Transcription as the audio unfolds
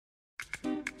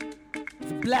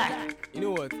Black. You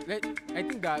know what? I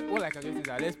think that all I can just say is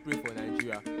that let's pray for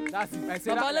Nigeria. That's it. I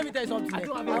said Papa, that. let me tell you something. I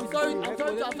don't have I'm anything sorry to say. to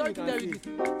Let tell me you this.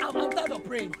 say. I'm tired of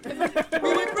praying. We've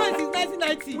been praying since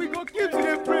 1990. We go kill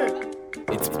today, pray.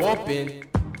 It's popping.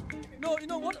 No, you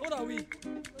know what are we? You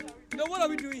know what are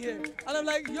we doing here? And I'm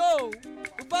like, yo,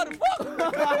 we're about to fuck.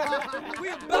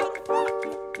 We're about to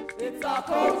fuck. It's our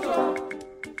culture.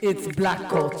 It's black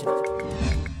culture.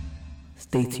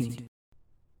 Stay tuned.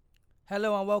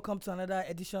 Hello and welcome to another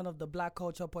edition of the Black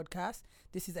Culture Podcast.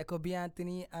 This is Echo B.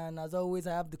 Anthony, and as always,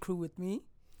 I have the crew with me.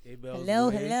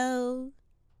 Hello.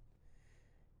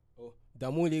 Oh,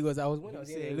 Damu Lagos. I was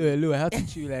saying hello. I had to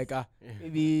chew like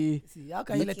maybe. See, how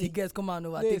can you let the guests come and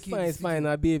overtake you? It's fine.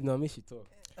 Now, babe. Now, make she talk.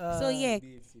 So yeah,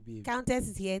 Babe. Countess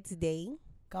is here today.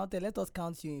 Let us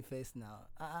count you in first now.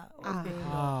 Ah.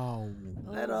 Wow.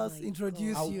 Let us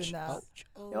introduce you now.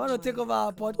 Oh You want to take my over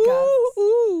our God.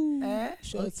 podcast? Eh?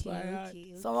 Shots fired.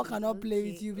 Okay, Someone cannot play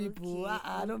with you okay, people.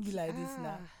 Don't be like this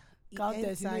now. It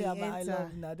Countess, you know enter, you're it my I enter.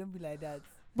 love now. Don't be like that.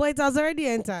 But it has already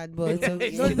entered. But it's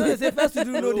okay. No, they say first to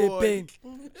do no they No pain.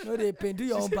 No they pain. Do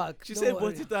your own back. She Don't said,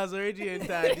 worry. but it has already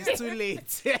entered. It's too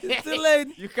late. It's too late.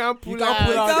 You can't pull can't out.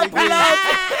 pull out Can't pull again.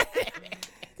 out.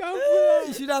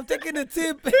 You should have taken the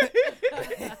tip.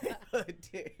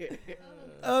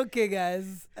 Okay,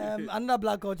 guys. Another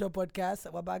Black Culture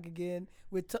Podcast. We're back again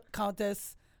with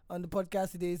Countess on the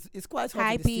podcast today. It's quite hot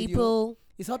Hi, in the studio. people.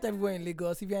 It's hot everywhere in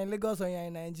Lagos. If you're in Lagos or you're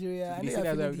in Nigeria, I know They you're say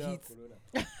feeling that the we heat.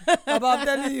 don't have corona. But I'm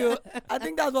telling you, I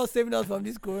think that's what's saving us from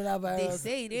this They coronavirus.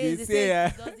 say it They is. They say, say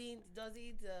it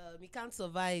doesn't. We can't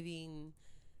survive in.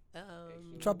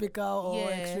 Tropical or Yeah.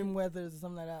 extreme weather or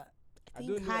something like that. I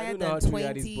don't think know- I higher don't know how than to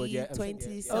read this, but 20, yeah, I'm 20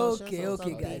 saying, yeah. Celsius Okay, or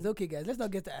okay, guys. something. Okay, guys. Let's not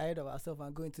get ahead of ourselves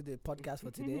and go into the podcast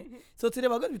for today. So today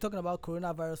we're going to be talking about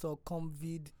coronavirus or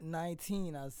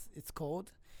COVID-19 as it's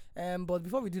called. But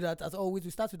before we do that, as always,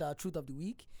 we start with our truth of the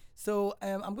week. So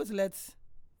I'm going to let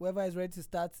whoever is ready to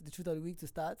start the truth of the week to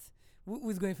start.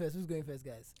 Who's going first? Who's going first,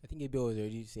 guys? I think Abel was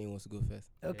already saying he wants to go first.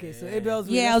 Okay, so Yeah. Abel's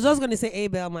with Yeah, I us. was just gonna say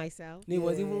Abel myself. He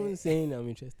was Yeah. even saying I'm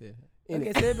interested.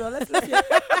 Okay, so Abel, let's hear.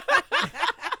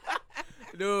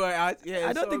 No, I it's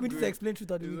don't all think we need to good. explain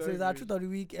truth of the It's week. all So it's our good. truth of the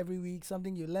week every week,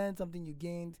 something you learned, something you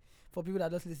gained for people that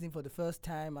are just listening for the first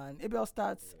time. And Abel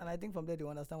starts, and I think from there they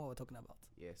understand what we're talking about.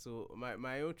 Yeah, so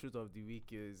my own truth of the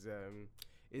week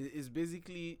is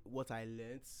basically what I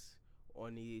learned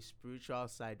on a spiritual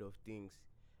side of things.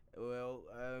 Well,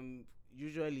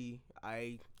 usually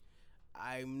I'm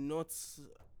not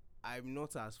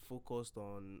as focused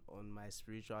on my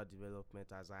spiritual development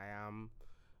as I am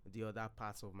the other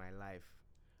parts of my life.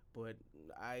 But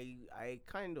I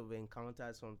kind of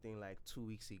encountered something like 2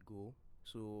 weeks ago.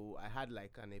 So I had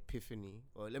like an epiphany,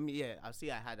 or I'll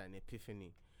say I had an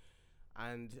epiphany.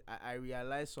 And I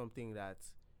realized something, that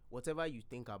whatever you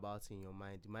think about in your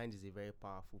mind, the mind is a very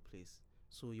powerful place.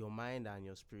 So your mind and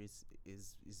your spirit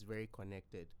is very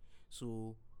connected.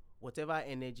 So whatever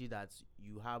energy that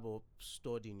you have up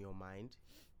stored in your mind,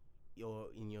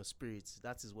 in your spirit,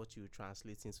 that is what you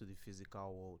translate into the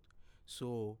physical world.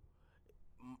 So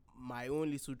my own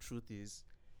little truth is,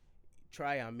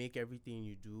 try and make everything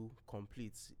you do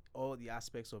complete. All the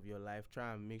aspects of your life,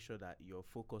 try and make sure that you're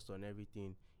focused on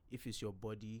everything. If it's your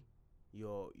body,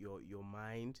 your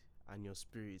mind, and your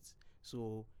spirit.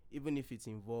 So even if it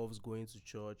involves going to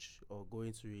church or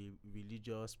going to a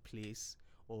religious place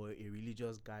or a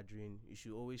religious gathering, you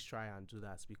should always try and do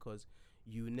that, because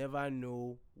you never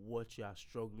know what you are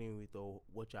struggling with or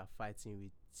what you are fighting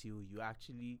with till you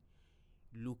actually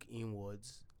look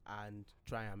inwards and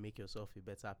try and make yourself a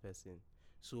better person.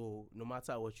 So no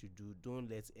matter what you do, don't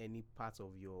let any part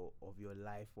of your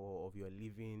life or of your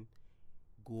living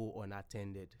go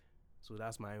unattended. So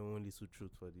that's my own little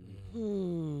truth for the week.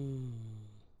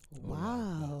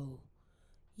 Wow.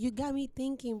 You got me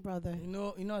thinking, brother. You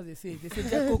know as they say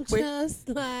Jeko quick, Just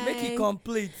like make it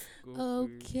complete.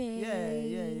 Okay.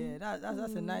 Yeah.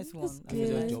 That's a nice one. That's That's a Let me good.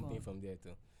 just nice jump one. in from there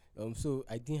too. So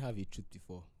I didn't have a truth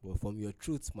before, but from your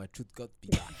truth, my truth got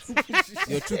begat.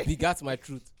 Your truth begat my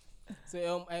truth.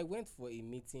 So I went for a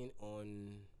meeting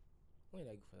on, when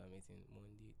did I go for that meeting?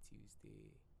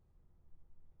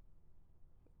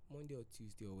 Monday or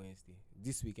Tuesday or Wednesday.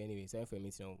 This week anyway. So I went for a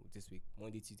meeting on this week,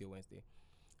 Monday, Tuesday, Wednesday.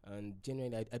 And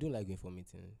generally I don't like going for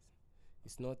meetings.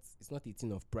 It's not a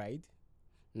thing of pride,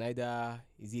 neither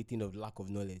is it a thing of lack of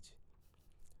knowledge.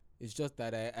 It's just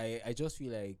that I just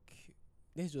feel like,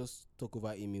 let's just talk over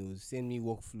emails, send me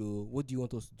workflow. What do you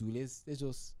want us to do? Let's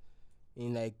just,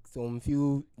 in like some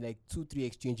few, like 2-3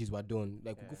 exchanges were done.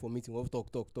 Like we go for meeting, we'll talk.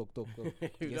 You So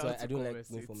don't have I to don't like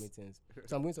going conversate. for meetings.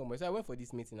 So I'm going somewhere. So I went for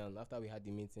this meeting, and after we had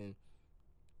the meeting,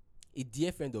 a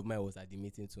dear friend of mine was at the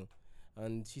meeting too.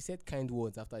 And she said kind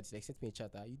words after. She like sent me a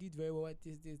chat. You did very well at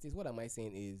this. What am I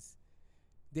saying is,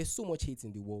 there's so much hate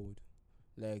in the world.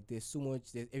 Like there's so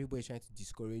much. There's everybody trying to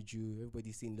discourage you.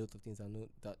 Everybody's saying a lot of things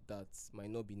that might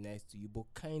not be nice to you. But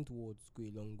kind words go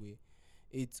a long way.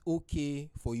 It's okay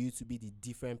for you to be the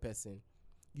different person.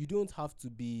 You don't have to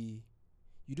be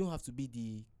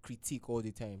the critique all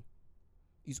the time.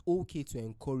 It's okay to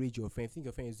encourage your friend. Think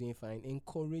your friend is doing fine,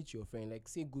 encourage your friend. Like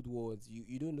say good words.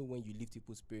 You don't know when you lift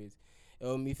people's spirits.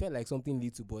 It felt like something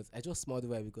little, but I just smiled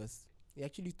over it because it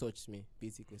actually touched me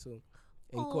basically. So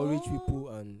encourage people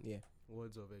and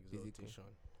Words of exaltation.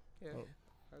 Yeah.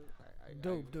 Oh.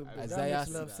 Dope. That Isaiah makes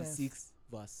a lot of sense. 66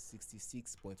 verse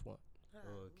 66.1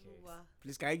 Okay.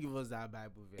 Please can you give us that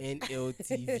Bible verse?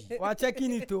 NLTV. We're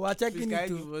checking it too. We're checking Please it can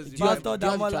you too. give us the Do you have Pastor the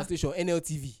Damola. translation?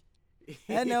 NLTV.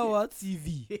 NL what?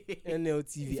 TV.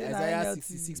 NLTV. Is it Isaiah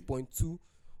NLTV? 66.2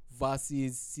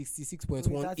 verses That's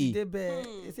 66.1a. the best.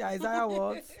 You see Isaiah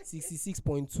what?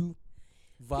 66.2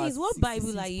 verse. Please, what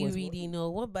Bible are you 66.1. reading?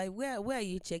 Or what Bible? Where are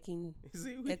you checking?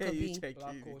 See, That where could you be. checking?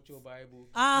 Black Culture Bible.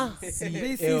 Ah,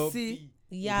 BCC.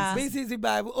 yeah. BCC.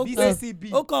 Bible. BCCB.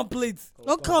 Oh, complete.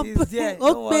 Oh, come. Is there.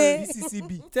 Don't worry.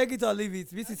 BCCB. Take it or leave it.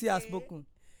 BCC has spoken.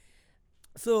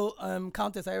 So,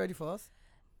 Countess, are you ready for us?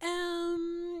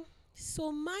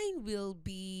 So mine will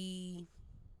be,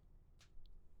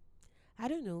 I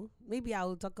don't know. Maybe I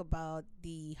will talk about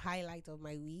the highlight of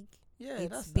my week. Yeah, It's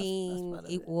that's been, part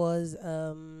of it was,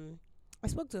 I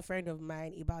spoke to a friend of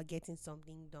mine about getting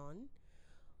something done,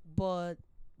 but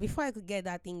before I could get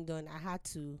that thing done, I had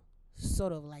to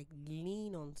sort of like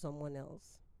lean on someone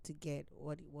else to get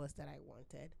what it was that I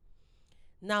wanted.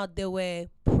 Now, there were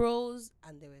pros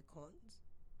and there were cons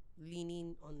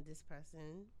leaning on this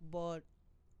person, but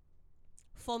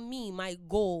for me, my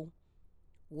goal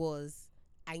was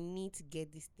I need to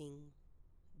get this thing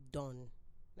done.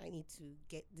 I need to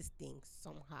get this thing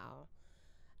somehow.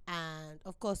 And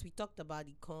of course, we talked about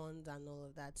the cons and all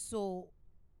of that. So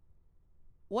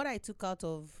what I took out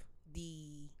of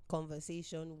the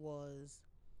conversation was,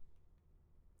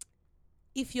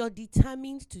 if you're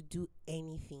determined to do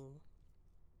anything,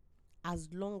 as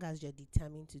long as you're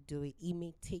determined to do it, it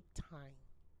may take time,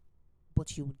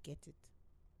 but you would get it.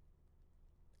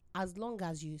 As long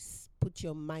as you put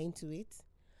your mind to it,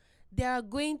 there are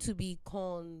going to be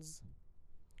cons,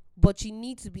 but you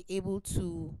need to be able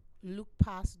to look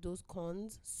past those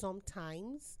cons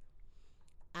sometimes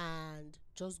and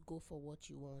just go for what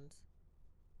you want.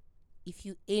 If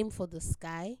you aim for the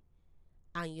sky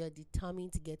and you're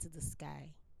determined to get to the sky,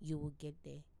 you will get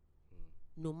there,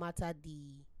 no matter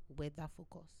the weather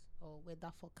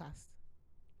forecast.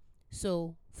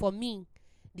 So for me,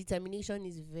 determination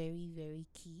is very, very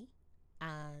key,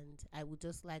 and I would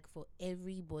just like for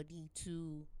everybody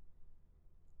to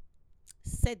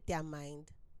set their mind,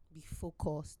 be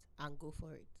focused, and go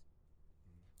for it.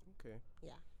 Okay.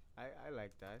 Yeah. I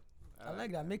like that. I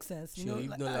like that. Makes sense. You Sure, know, you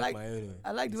like, don't I like like my own.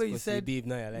 I like the way you said. Dave,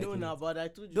 now I like No, it. no, but I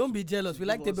told you. Don't be jealous. We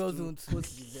like give the us Bell to Zone too. quote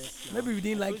the verse now. Maybe we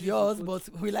didn't I like told you to yours, quote-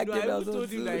 but we like No, the I Bell even Zone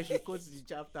told you that I too. should quote the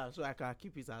chapter so I can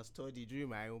keep it as study during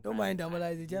my own. Don't mind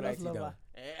Damola, he's a jealous Write it down. lover.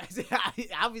 I say, I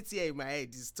have it here in my head.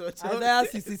 It's study. Isaiah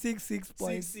 66,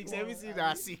 6, everything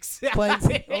that's 6. Point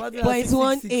Point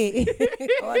 1A.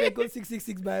 Oh, they go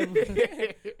 666 Bible.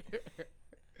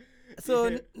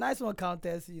 So nice one,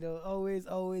 Countess. You know, always.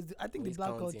 I think the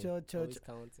Black Culture Church,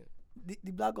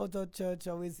 the Black Culture Church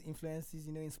always influences,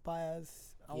 inspires.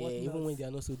 And Yeah, whatnot. even when they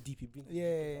are not so deep, it brings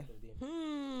Yeah.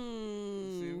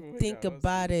 Think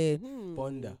about it.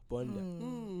 Ponder.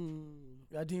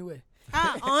 You are doing well.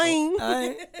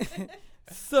 Oing.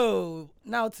 So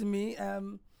now to me,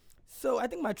 so I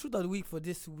think my truth of the week for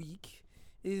this week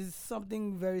is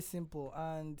something very simple,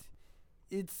 and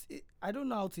I don't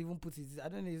know how to even put it. I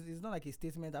don't know. It's not like a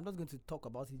statement. I'm just going to talk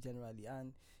about it generally,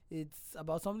 and it's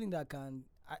about something that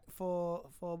for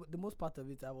the most part of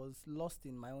it, I was lost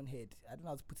in my own head. I don't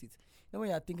know how to put it. You know, when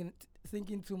you're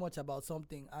thinking too much about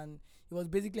something, and it was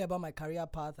basically about my career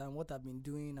path and what I've been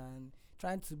doing, and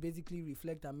trying to basically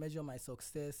reflect and measure my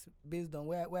success based on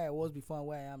where I was before and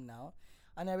where I am now.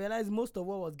 And I realized most of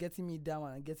what was getting me down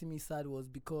and getting me sad was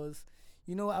because,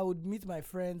 I would meet my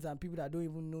friends and people that don't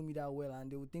even know me that well, and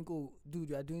they would think, oh, dude,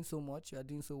 you are doing so much, you are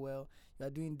doing so well, you are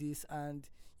doing this. And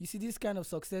you see this kind of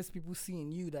success people see in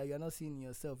you that you are not seeing in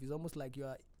yourself. It's almost like you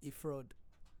are a fraud.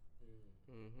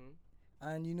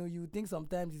 And you think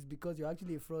sometimes it's because you're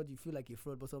actually a fraud, you feel like a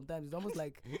fraud, but sometimes it's almost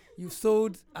like you've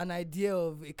sold an idea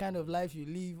of a kind of life you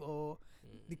live or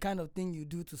the kind of thing you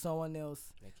do to someone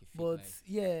else. Like a fake But life.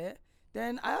 yeah,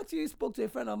 then I actually spoke to a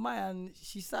friend of mine, and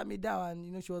she sat me down,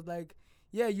 and she was like,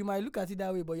 yeah, you might look at it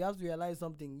that way, but you have to realize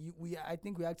something. I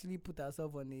think we actually put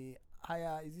ourselves on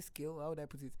higher, is it scale? How would I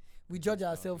put it? We judge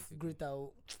ourselves basically. greater.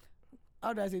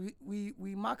 How do I say? We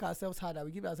mark ourselves harder.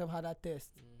 We give ourselves harder tests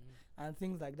and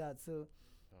things like that. So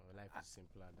Life is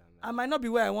simpler than I that. might not be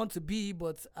where I want to be,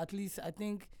 but at least I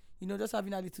think, just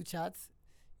having a little chat.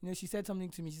 She said something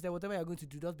to me. She said, whatever you're going to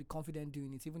do, just be confident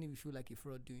doing it, even if you feel like a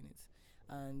fraud doing it.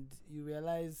 And you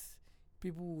realize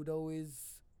people would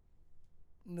always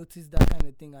notice that kind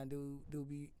of thing, and they'll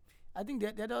be. I think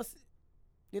they just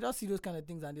see those kind of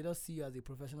things, and they just see you as a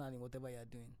professional in whatever you're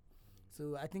doing.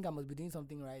 So I think I must be doing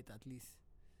something right at least.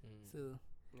 So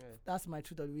Yeah. that's my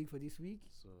truth of the week for this week.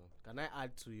 So can I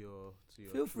add to your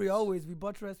Feel free, truths? always. We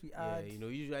buttress, we Yeah, add.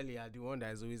 usually I'm the one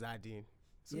that is always adding.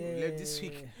 So Yeah. this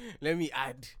week, let me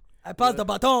add. I passed the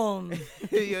baton.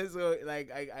 Yeah, so like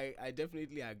I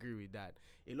definitely agree with that.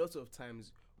 A lot of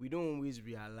times we don't always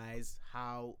realize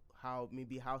how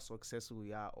successful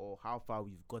we are or how far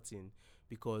we've gotten,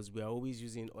 because we are always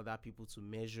using other people to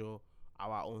measure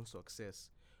our own success.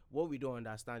 What we don't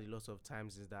understand a lot of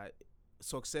times is that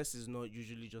success is not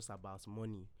usually just about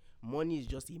money. Money is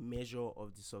just a measure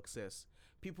of the success.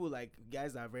 People, like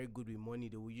guys that are very good with money,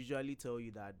 they will usually tell you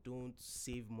that don't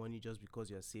save money just because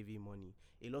you're saving money.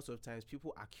 A lot of times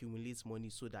people accumulate money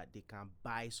so that they can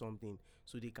buy something,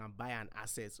 so they can buy an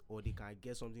asset, or they can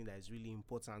get something that is really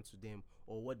important to them,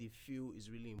 or what they feel is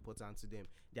really important to them.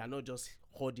 They are not just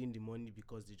hoarding the money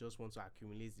because they just want to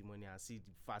accumulate the money and see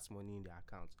the fast money in their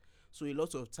account. So a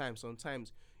lot of times,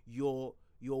 sometimes your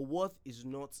worth is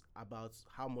not about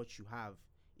how much you have.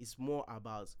 It's more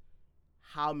about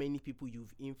how many people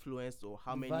you've influenced, or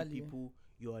how The many value. people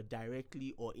you are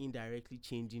directly or indirectly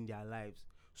changing their lives.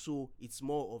 So it's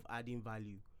more of adding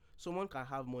value. Someone can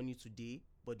have money today,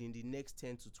 but in the next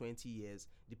 10 to 20 years,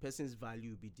 the person's value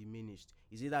will be diminished.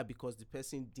 Is either because the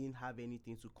person didn't have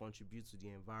anything to contribute to the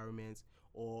environment,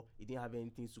 or he didn't have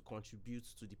anything to contribute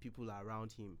to the people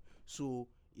around him. So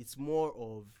it's more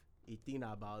of a thing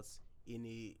about in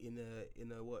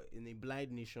a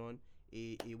blind nation,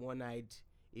 a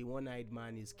one-eyed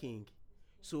man is king.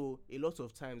 So a lot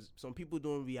of times some people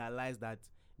don't realize that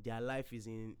their life is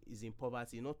in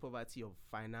poverty, not poverty of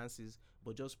finances,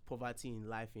 but just poverty in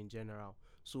life in general.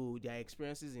 So their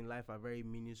experiences in life are very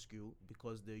minuscule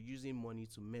because they're using money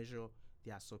to measure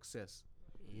their success.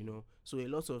 So a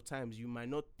lot of times you might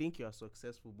not think you're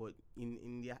successful, but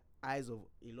in the eyes of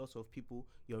a lot of people,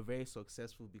 you're very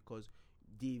successful because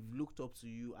they've looked up to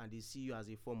you and they see you as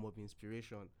a form of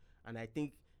inspiration. And I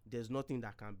think there's nothing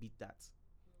that can beat that.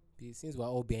 Since we're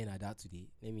all being at that today,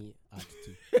 let me add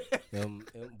to.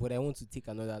 But I want to take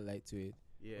another light to it.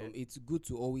 Yeah. It's good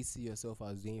to always see yourself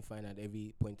as doing fine at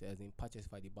every point, as in patches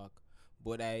for the back.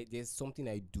 But there's something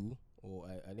I do, or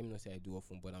I let me not say I do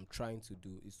often, but I'm trying to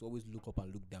do, is to always look up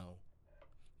and look down.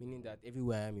 Meaning that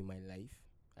everywhere I am in my life,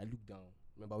 I look down,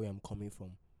 remember where I'm coming from,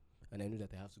 and I know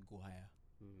that I have to go higher.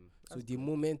 So the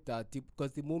moment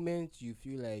because the moment you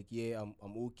feel like, yeah,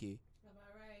 I'm okay,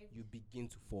 you begin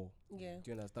to fall. Yeah.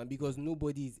 Do you understand? Because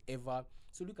nobody is ever.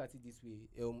 So look at it this way.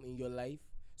 In your life,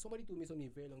 somebody told me something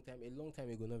a long time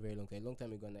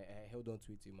ago, and I held on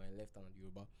to it in my left hand,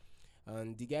 Yoruba.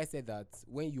 And the guy said that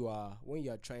when you are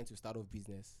trying to start off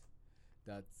business,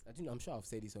 that I'm sure I've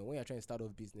said this one. When you're trying to start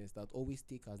off business, that always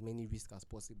take as many risks as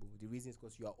possible. The reason is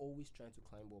because you are always trying to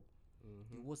climb up.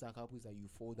 The worst that happens is that you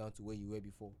fall down to where you were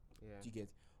before. Yeah. Do you get?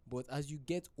 But as you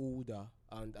get older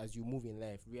and as you move in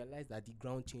life, realize that the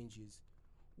ground changes.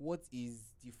 What is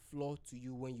the floor to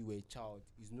you when you were a child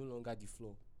is no longer the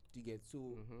floor. Do you get?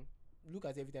 So look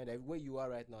at everything that where you are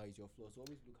right now is your floor. So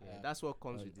always look higher. That's what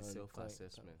comes and- with the and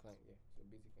self-assessment. Yeah. So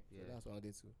basically, Yeah. so that's what I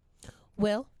did too.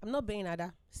 Well, I'm not being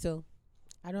Ada, so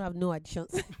I don't have no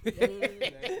additions.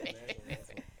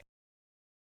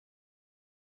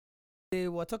 They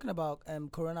were talking about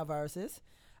coronaviruses,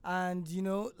 and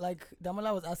like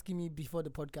Damola was asking me before the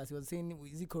podcast, he was saying,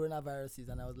 is it coronaviruses?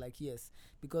 And I was like, yes,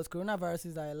 because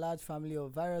coronaviruses are a large family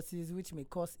of viruses which may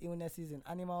cause illnesses in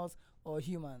animals or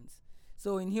humans.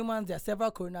 So in humans, there are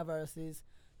several coronaviruses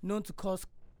known to cause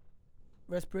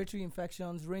respiratory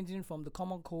infections ranging from the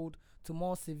common cold to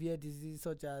more severe diseases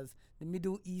such as the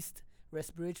Middle East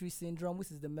Respiratory Syndrome,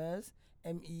 which is the MERS,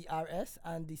 MERS,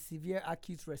 and the Severe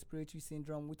Acute Respiratory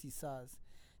Syndrome, which is SARS.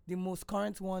 The most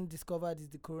current one discovered is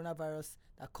the coronavirus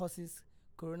that causes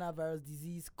coronavirus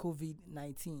disease,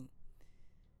 COVID-19.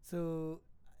 So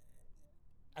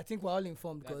I think we're all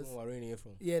informed That's because what we're running here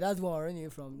from. yeah, that's what we're running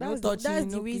from. No That's touching,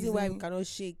 the no reason why we kissing. cannot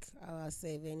shake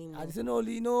ourselves anymore. And say no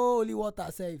holy water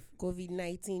safe.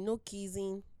 COVID-19, no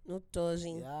kissing, no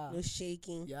touching, Yeah. no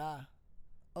shaking. Yeah.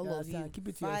 All You of you, understand? Keep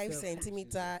it to 5 yourself.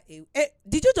 centimeter. Hey,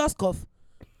 did you just cough?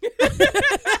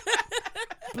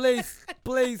 Please.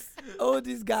 Oh,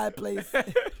 this guy, please.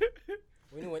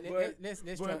 You know what? But- Let's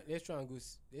try and go.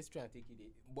 Let's try and take it.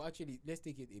 But actually, let's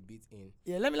take it a bit in.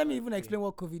 Yeah, let me even explain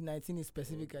what COVID-19 is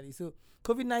specifically. So,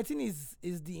 COVID-19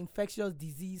 is the infectious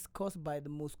disease caused by the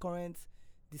most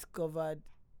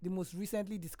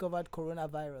recently discovered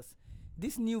coronavirus.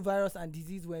 This new virus and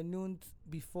disease were known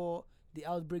before the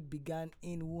outbreak began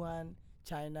in Wuhan,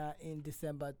 China, in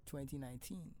December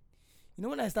 2019. You know,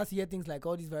 when I start to hear things like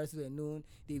all these viruses were known,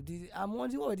 I'm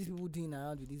wondering what were these people doing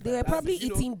around with these They were viruses? probably you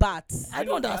know, eating bats. I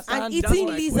don't understand. And That's eating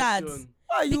my lizards. question.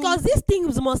 Why are you? Because these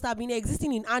things must have been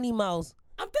existing in animals.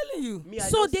 I'm telling you. Me, I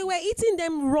So just- they were eating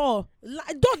them raw.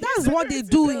 That's what they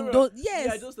do in Yeah, those. Yeah,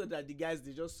 Yes. I just thought that the guys,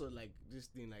 they just saw like this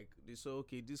thing, like they saw,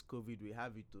 okay, this COVID, we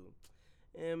have it too.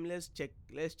 Let's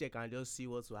check and just see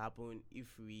what will happen if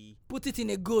we Put it in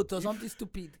a goat or something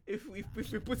stupid. if we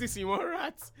put it in one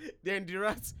rat, then the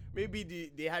rat, maybe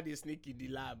they had a snake in the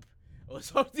lab or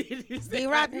something. The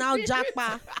rat now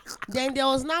jackpa. Then there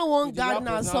was now one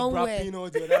gardener somewhere.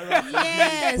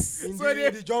 Yes. In So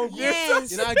the jungle.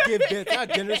 Yes. You know, gave birth.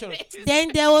 That generation. Then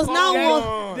there was now Come one.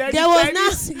 on. Then There the was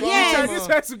Chinese- now the yes. Chinese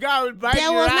went to go and buy There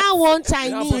the was rat. now one That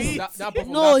Chinese. person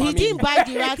from No, that he family. didn't buy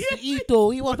the rat to eat. Oh,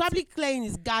 he was probably clearing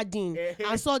his garden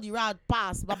and saw the rat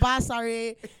pass. Baba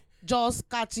Sare just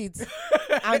catch it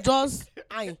and just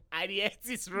aye. And the ant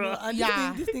is No, raw. and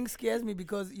Yeah. this thing scares me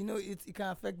because you know it can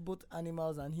affect both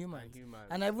animals and humans. Human.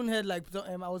 And I even heard like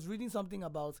I was reading something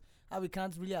about how it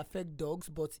can't really affect dogs,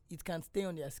 but it can stay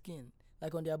on their skin,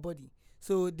 like on their body.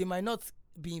 So they might not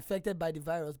be infected by the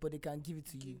virus, but they can give it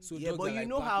to you. So Yeah, dogs but are you like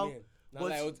know black how- men. Now but-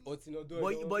 like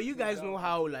Otinodo, But you guys know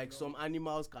how like some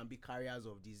animals can be carriers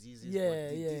of diseases. but Yeah,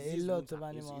 the yeah, a disease lot won't of ha-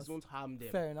 animals. It won't harm them.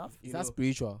 Fair enough. Is you that know.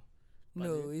 spiritual?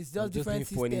 No, it's I'm just just different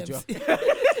being funny, systems.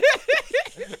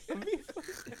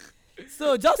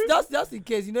 So just in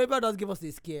case, you know, everybody does give us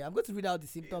a scare. I'm going to read out the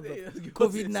symptoms Yeah, of give us a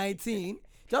COVID-19,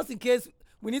 just in case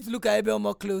we need to look at Abel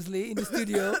more closely in the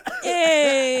studio.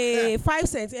 Hey, 5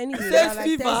 cents anyway. It They are says like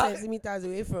fever. 10 centimeters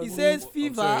away from It me. says I'm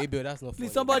fever. sorry, Abel, that's not Please, funny.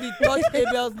 somebody touch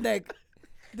Abel's neck.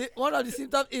 One of the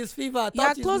symptoms is fever. Yeah,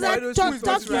 Touch his closer. neck. Why don't Touch, you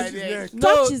touch, touch right his, there?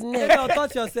 No, touch his neck. Abel,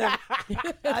 touch yourself.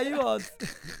 Are you on?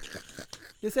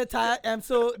 They said tired.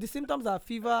 So the symptoms are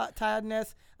fever,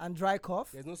 tiredness, and dry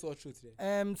cough. There's no sore throat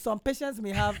there. Some patients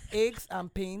may have aches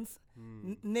and pains,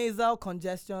 nasal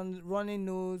congestion, running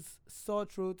nose, sore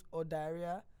throat, or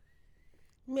diarrhea.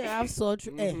 May I have sore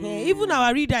throat. Even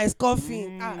our reader is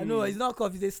coughing. I know it's not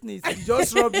cough, it's a sneeze.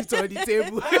 Just rub it on the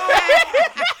table.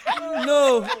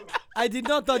 No, I did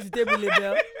not touch the table,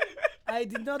 Abel. I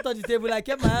did not touch the table. I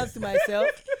kept my hands to myself,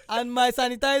 and my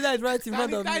sanitizer is right in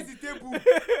front of me. Sanitize the table.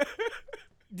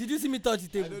 Did you see me touch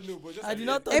the I table? don't know, but just I did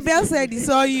not touch. Abel said he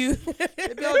saw you.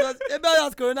 Abel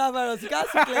has coronavirus. You can't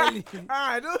see clearly.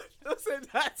 Don't say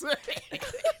that way.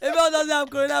 Abel doesn't have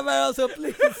coronavirus, so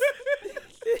please.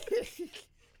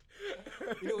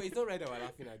 You know, it's not right that we're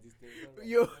laughing at this thing. It's not right.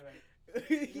 Yo.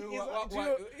 You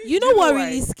know You know know what why?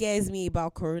 really scares me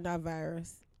about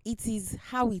coronavirus? It is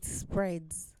how it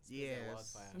spreads.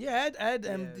 Yes. Yeah, I had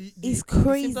Yes. It's the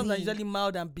crazy. symptoms are usually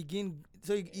mild and begin,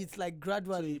 so it's like So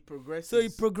gradually. it progresses. So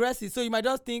it progresses. So you might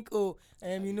just think, oh,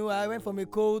 you know, I went from a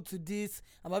cold to this.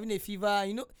 I'm having a fever.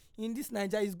 You know, in this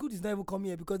Nigeria, it's good it's not even coming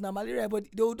here because now malaria, but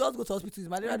they will just go to hospital.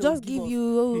 Malaria I they will just give us.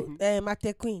 you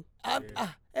Matequin.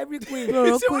 Every queen.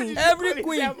 Chloroquine. Every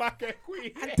queen.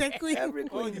 Matequin. Every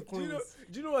All queen. the queens.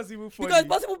 Do you know what's even funny? Because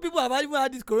possible people have even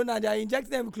had this corona and they are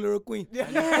injecting them with chloroquine.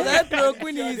 Because I heard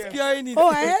chloroquine is curing it. Oh,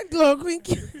 I had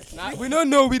chloroquine. Nah, we don't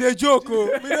know. We the joke. Oh.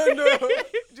 We don't know.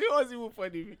 Do you know what's even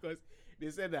funny? Because they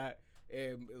said that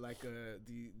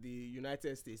the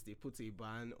United States, they put a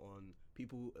ban on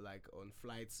people like on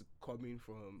flights coming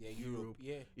from Europe.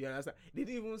 Yeah. You understand? They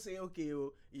didn't even say, okay,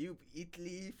 you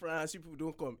Italy, France, people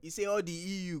don't come. He say all the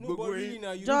EU. No, but really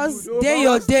now you Just do. day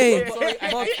your day. Sorry,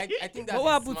 I think that's But what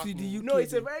a happened smart to the move. UK? No,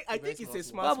 it's a though? very. I Very think it's smart a move.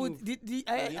 smart What move. about the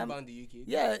They inbound the UK.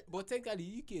 yeah. But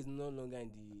technically, UK is no longer in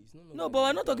the. It's no longer No, in but the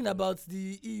we're not talking UK. about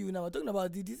the EU now. We're talking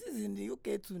about the disease in the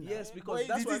UK too now. Yes, because But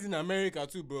that's this why. is in America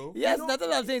too, bro. Yes, You know- that's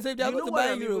what I'm saying. So if they are You know going to what buy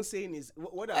I'm in even Europe, saying is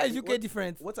what why is UK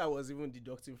different? What I was even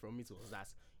deducting from it was that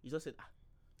he just said,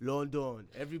 London,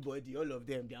 everybody, all of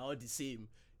them, they are all the same.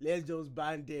 Let's just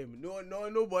ban them.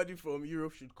 Nobody from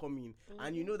Europe should come in.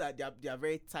 And you know that they are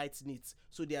very tight knit,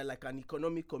 so they are like an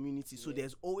economic community. So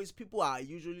there's always people are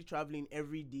usually traveling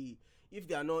every day. If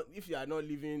you are not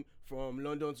living from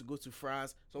London to go to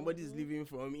France, somebody is living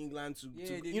from England to Yeah,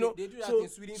 to they you do- know. they do that so in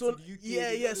Sweden so to the UK, yeah,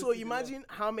 they do yeah. those So things a lot. imagine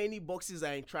how many boxes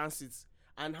are in transit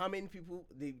and how many people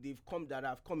they've come that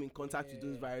have come in contact with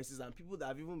those viruses, and people that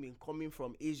have even been coming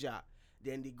from Asia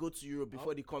then they go to Europe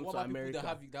before they come What to about America.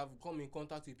 people that have come in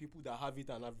contact with people that have it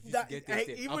and have That- get I-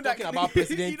 tested. even I'm that- talking about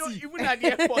President you know, T. even at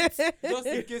the airport. Just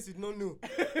in case you don't know.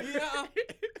 Yeah,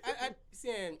 I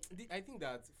see. I think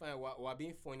that fine. We're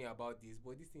being funny about this,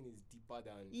 but this thing is deeper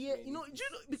than. Yeah, you know,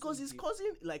 because it's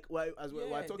causing like as we're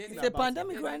Yeah, talking there's about a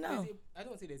pandemic There's a- right now. there's I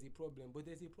don't say there's a problem, but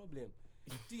there's a problem.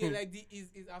 Do you get, like is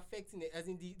affecting it? As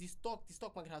in the stock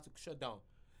market has to shut down.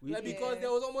 Like, because Yeah.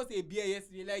 there was almost a beer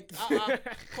yesterday. Like,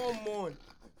 come on,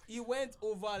 it went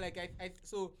over. Like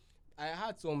so I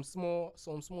had some small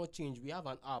change. We have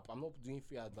an app. I'm not doing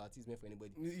free advertisement for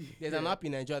anybody. There's an app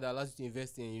in Nigeria that allows you to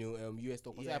invest in US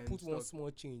stock. So Yeah, I in put one stock.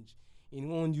 small change in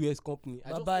one US company.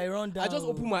 Baba, run down. I just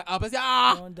open my app. I say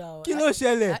Run down. kilo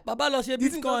shele. Baba lọ ṣe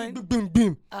This thing Bitcoin. just boom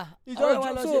boom. Ah, It ọ̀rẹ́ just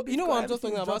wa drop. lọ So ṣe you know what I'm Bitcoin, just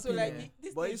talking everything's about. So dropping, like yeah.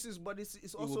 this But thing,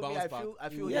 it's will also me. bounce I back. feel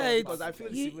It Yeah, will because bounce I feel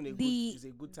back. it's even a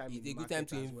The- good time. It's in a the good time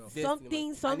to market as well. invest. in the market.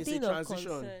 Something And it's a of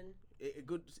transition. concern A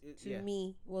good to yeah.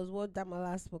 me was what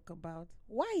Damola spoke about.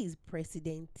 Why is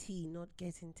President T not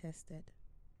getting tested?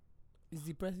 He's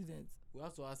the president. We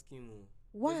have to ask him.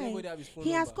 Does Why? anybody have his phone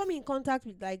He has number? come in contact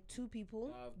with like 2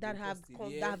 people that been have tested.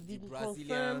 that have Yes, been the confirmed.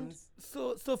 Brazilians.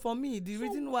 So for me, the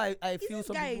reason why I Is feel this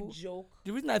some guy people, a joke?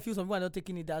 the reason I feel some people are not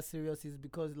taking it that serious is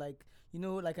because, like, you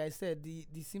know, like I said, the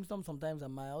symptoms sometimes are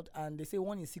mild, and they say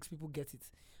 1 in 6 people get it,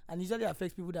 and usually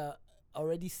affects people that are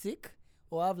already sick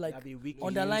or have like Have a weak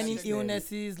underlying immune system.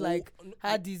 illnesses Oh, like no,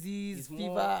 heart disease, It's fever,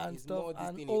 more- and it's more stuff, this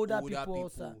and thing in older people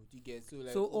also. Do you get so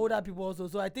like So older people also.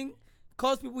 So I think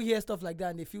cause people hear stuff like that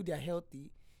and they feel they're healthy,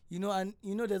 you know, and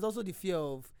you know, there's also the fear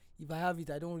of if I have it,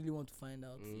 I don't really want to find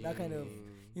out. That kind of,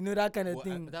 you know, that kind of Well,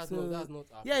 thing. that's so not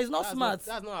our- yeah, it's not that's smart.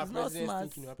 That's not our It's not president's smart.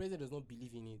 thinking. Our president does not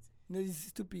believe in it. no, it's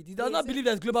stupid. He does Yeah, not he believe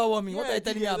there's global warming. What are you he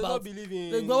telling me does not about? believe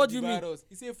in Like, what do the you mean? virus.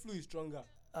 He said flu is stronger.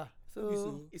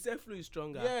 So He said flu is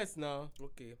stronger. Yes, now.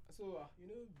 Okay. So you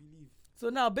know, believe. so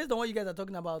now based on what you guys are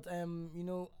talking about, you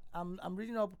know, I'm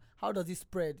reading up how does it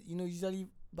spread? You know, usually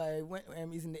by when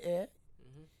it's in the air,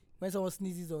 when someone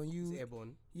sneezes on It's you.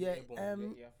 airborne. Yeah, It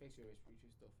affects your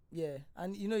respiratory stuff. yeah,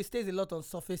 and you know it stays a lot on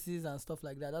surfaces and stuff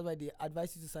like that. That's why they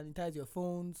advise you to sanitize your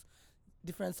phones,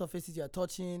 different surfaces you are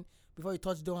touching. Before you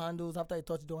touch door handles, after you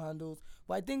touch door handles.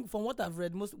 But I think from what I've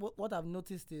read, what I've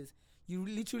noticed is you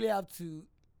literally have to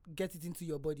get it into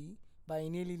your body by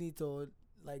inhaling it or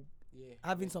like Yeah.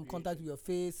 having some contact with your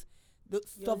face, Your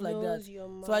stuff like that. nose, your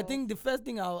So I mouth. think the first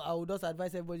thing I would just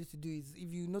advise everybody to do is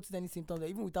if you notice any symptoms, or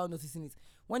even without noticing it,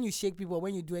 when you shake people, or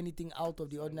when you do anything out of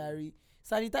the ordinary,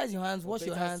 sanitize your hands, wash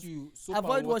your hands,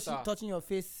 avoid touching your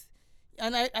face.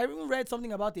 And I even read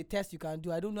something about a test you can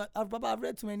do. I don't know. I've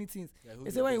read too many things.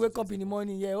 They say when you wake up in the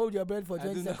morning, hold your breath for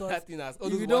 20 seconds.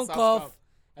 If you don't cough,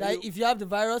 like if you have the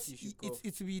virus, You should it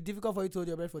cough. will be difficult for you to hold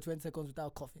your breath for 20 seconds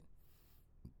without coughing.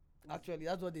 Actually,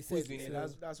 that's what they said. doing it?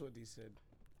 So That's what they said.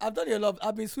 I've done a lot.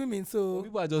 I've been swimming, so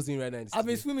people are just doing right now. in the I've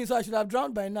been studio. swimming, so I should have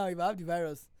drowned by now if I have the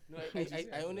virus. No,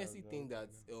 I honestly think that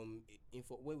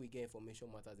where we get information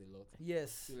matters a lot.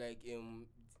 Yes. So like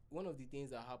one of the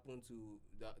things that happen to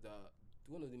the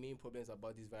one of the main problems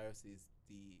about this virus is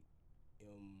the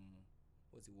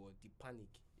what's the word, the panic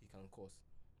it can cause.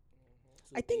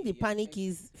 So I think the it panic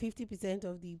affects- is 50%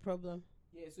 of the problem.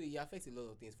 Yeah, so it affects a lot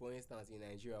of things. For instance, in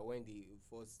Nigeria, when the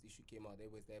first issue came out,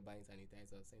 everybody started buying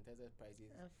sanitizer. Sanitizer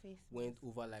prices went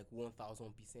over like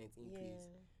 1,000% increase.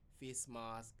 Face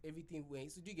mask, everything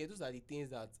went. So do you get, those are the things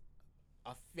that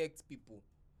affect people.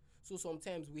 So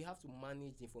sometimes we have to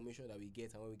manage the information that we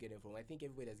get and where we get it from. I think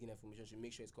everybody that's getting information should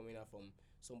make sure it's coming out from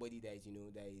somebody that is,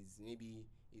 that is maybe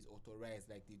is authorized,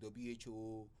 like the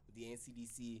WHO, the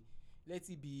NCDC. Let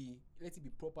it be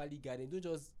properly guided. Don't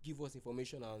just give us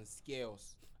information and scare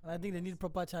us. And I think they need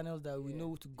proper channels that we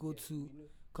know to go to. we know.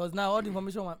 Because now all the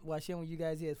information we're sharing with you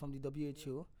guys here is from the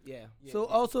WHO. Yeah. So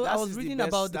also I That's was the reading best-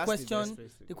 about the that's the question. best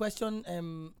place. The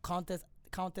question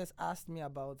Countess asked me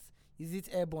about, is it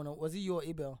airborne or was it your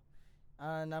Abel?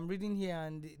 And I'm reading here,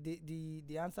 and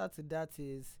the answer to that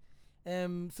is,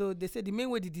 so they said the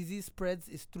main way the disease spreads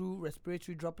is through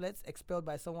respiratory droplets expelled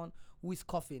by someone who is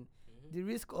coughing. The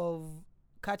risk of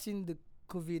catching the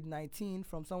COVID-19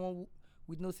 from someone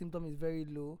with no symptom is very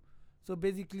low. So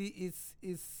basically,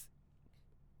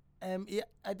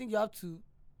 I think you have to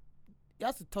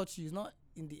touch you. It's not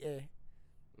in the air.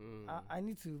 I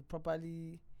need to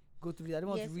properly go through it. I don't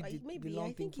want to read the long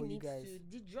I thing think for he you needs guys. to.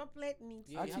 The droplet needs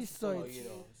Yeah, to. Actually you have to saw follow, it.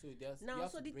 So there's, Now, you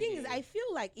have so to the bring thing it is, in. I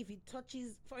feel like if it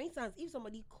touches, for instance, if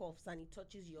somebody coughs and it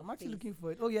touches your I'm actually face, looking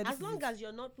for it. Oh yeah, this as is long it. as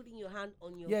you're not putting your hand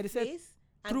on your Yeah, they said face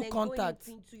and Through then going contact.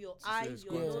 into your So eyes, it's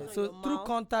your contact. nose, Yeah, and so your through mouth.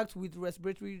 contact with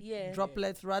respiratory Yeah.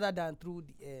 droplets rather than through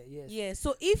the air. Yes. Yeah,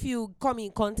 so if you come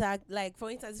in contact, like for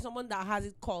instance, if someone that has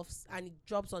it coughs and it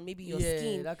drops on maybe your Yeah,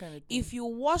 skin, that kind of thing. if you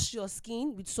wash your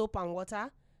skin with soap and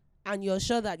water, and you're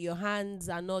sure that your hands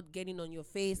are not getting on your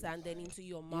face and then into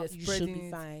your mouth, you should spreading be it.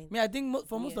 fine. I think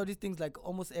for most Yeah. of these things, like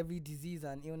almost every disease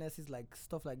and illnesses, like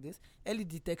stuff like this, early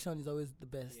detection is always the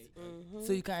best. Mhm.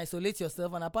 So you can isolate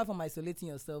yourself, and apart from isolating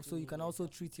yourself, so you can also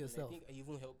treat And yourself. I think it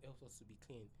even helps us to be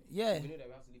clean. Yeah. We know that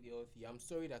we have to live healthy. I'm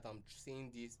sorry that I'm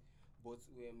saying this, but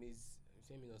let me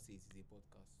not say it is a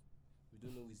podcast. We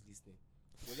don't know who's listening.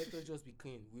 But let us just be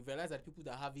clean. We realize that people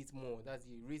that have it more, that's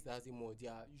the race that has it more, they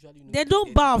are usually They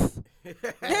don't bath. They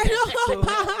don't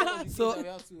bath.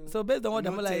 So based on what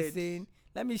Damola is Noted. saying,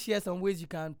 let me share some ways you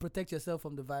can protect yourself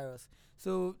from the virus.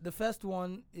 So the first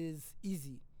one is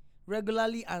easy.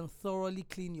 Regularly and thoroughly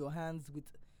clean your hands with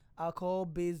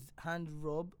alcohol-based hand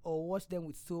rub or wash them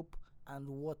with soap and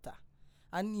water.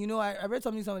 And you know, I read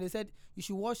something somewhere, they said you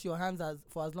should wash your hands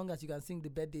for as long as you can sing the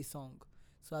birthday song.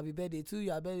 So happy birthday to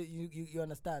you, you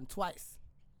understand, twice.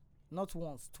 Not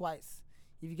once, twice.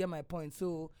 If you get my point.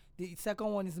 So the second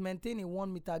one is maintain a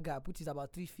 1 meter gap, which is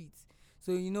about 3 feet.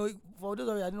 So you know, for those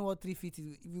of you I don't know what 3 feet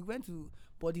is, if you went to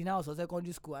boarding house or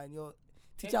secondary school and your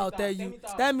teacher will tell you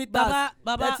 10 meters, Baba,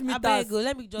 30 meters. I beg you,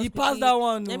 let me just He quickly, passed that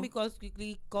one. let No. me just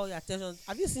quickly call your attention.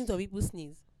 Have you seen some people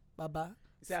sneeze? Baba.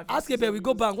 Say, have Ask you Ebe, seen we some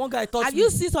go people back. One guy touched Have me. you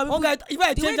seen some One people? guy, if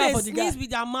I The way change that they for the guy. sneeze with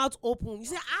their mouth open, you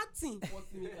say acting.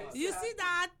 You see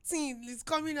that thing is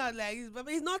coming out like this, but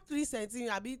it's not 3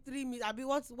 centimeters. Abi 3 meters. Abi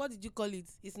what did you call it?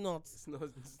 It's not. It's not.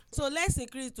 So let's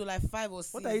increase to like 5 or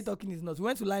 6. What are you talking is not? We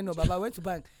went to line up, Baba. Went to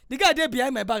bank. The guy there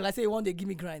behind my back, like say he want to give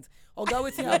me grinds. Oh God,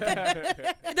 waiting happen.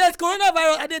 There's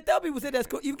coronavirus, and they tell people say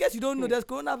in case you don't know, there's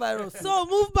coronavirus. So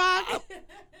move back.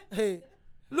 Hey,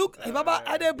 look, hey, Baba,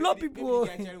 and they blow people.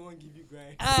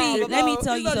 See, Baba, let me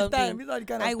tell this you not the time, something. this not the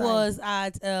kind of I time. was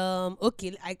at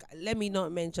okay, let me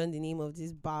not mention the name of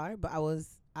this bar, but I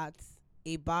was at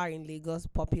a bar in Lagos,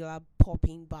 popular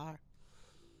popping bar.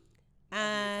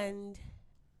 And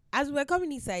as we were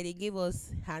coming inside, they gave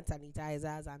us hand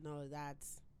sanitizers and all that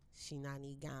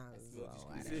shenanigans. or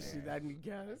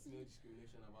whatever.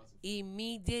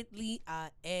 Immediately I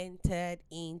entered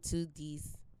into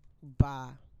this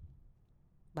bar.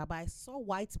 Baba, I saw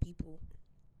white people.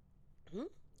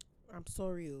 I'm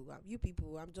sorry, you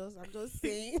people. I'm just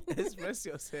saying. Express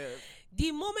yourself.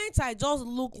 The moment I just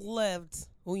look left,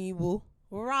 Oyinbo,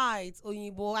 right,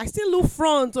 Oyinbo, I still look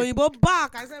front, Oyinbo,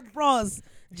 back. I said, bros,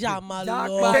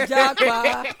 Jamalo.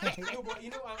 Jackpot. No, but you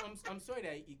know, I'm sorry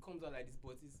that it comes out like this,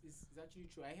 but it's actually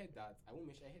true. I heard that. I heard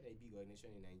that a big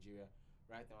organization in Nigeria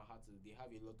right now they have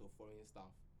a lot of foreign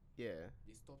staff. Yeah.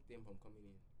 They stopped them from coming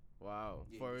in. Wow.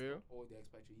 Yeah, For they real? stopped all the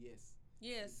expatriates, yes.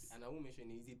 Yes, And I won't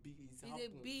mention it. It's it's a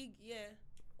big, yeah.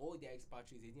 all the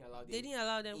expatriates. They didn't allow them. They didn't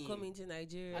allow them in. come into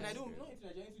Nigeria. And I don't not into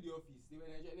Nigeria into the office. They were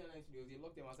Nigerian into the office. They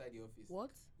locked them outside the office. What?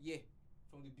 Yeah,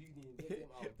 from the building, let them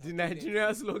out. The And told them-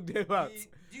 Nigerians locked them out.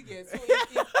 Do you get so?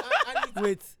 And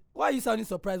Wait, why are you sounding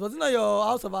surprised? Was it not your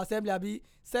House of Assembly, Abi,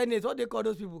 Senate? What they call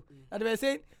those people? And they were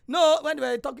saying no when they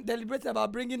were deliberating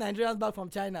about bringing Nigerians back from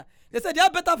China. They said they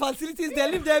have better facilities.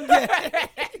 They leave them there.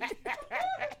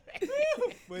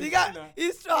 The guy,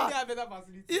 he's they strong. have better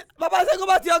facilities. Baba said, go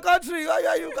back to your country. Where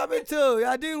are you coming to? You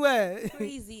are doing well.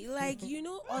 Crazy. Like, you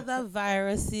know, other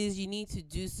viruses, you need to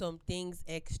do some things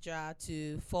extra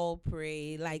to fall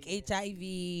prey, like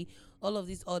HIV, all of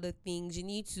these other things. You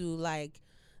need to, like,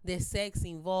 there's sex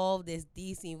involved, there's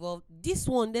this involved. This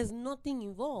one, there's nothing You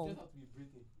involved. just have to be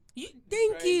breathing.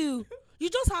 Thank Right. you. You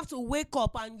just have to wake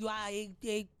up and you are a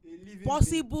A living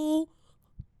possible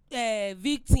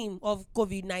victim of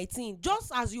COVID-19.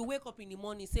 Just as you wake up in the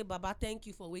morning, say, Baba, thank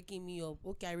you for waking me up.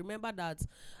 Okay, I remember that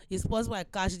it's possible I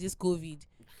catch this COVID.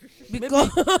 Because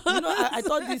You know, I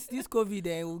thought this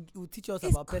COVID will teach us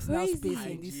It's about personal crazy. space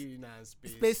in this Hygiene and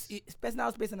space.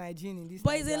 personal space and hygiene in this.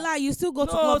 but it's a Nigeria. lie. You still go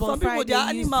to No, club some on people Friday. they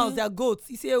are you animals. still- They are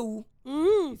goats. Isewu,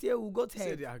 Mm. Isewu, goat Say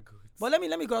head. they are good. But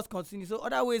let me cross continue. So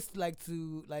other ways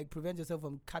to prevent yourself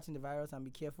from catching the virus and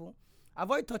be careful.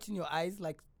 Avoid touching your eyes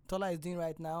like Tola is doing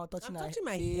right now. I'm her touching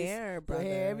my face, hair, your brother.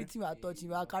 hair, everything you are touching.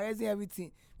 You are caressing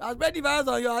everything. You are spreading the virus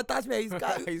on your attachment.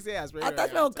 You say as well.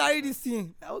 Attachment will carry this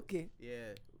thing. Okay.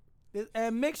 Yeah.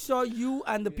 Make sure you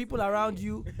and the people around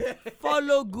you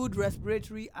follow good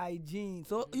respiratory hygiene.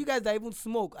 So you guys that even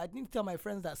smoke, I need to tell my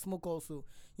friends that smoke also.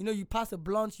 You know, you pass a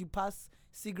blunt, you pass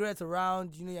cigarettes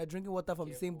around. You know, you're drinking water from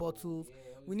the same bottles.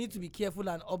 We need to be careful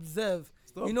and observe.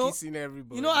 Stop You know- kissing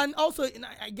everybody. You know, and also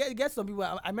I get some people.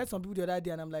 I met some people the other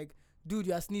day, and I'm like, dude,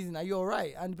 you are sneezing, are you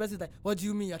alright? And the person is like, what do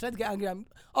you mean? You're trying to get angry.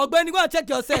 Benny, go and check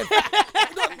yourself.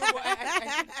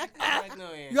 Right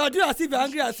now, You are doing as if you're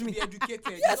angry at me. Be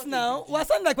educated. Yes, now. We're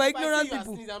sounding like we're If I ignorant see you are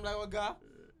people. sneezing, I'm like, Oga,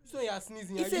 so you are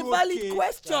sneezing. It's are a you valid okay?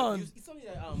 question. Like, it's something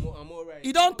like, I'm alright.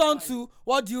 You don't turn to,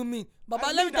 what do you mean? Baba,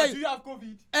 let me tell Do you. you have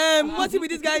COVID? What's it with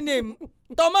this guy name?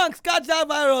 Tom Hanks catch that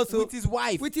virus. So, With his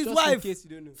wife. with his just wife. In case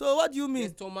you don't know. so what do you There's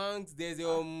mean? Tom Hanks. There's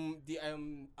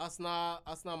the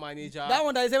Arsenal manager. That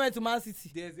one that is went to Man City.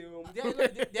 There's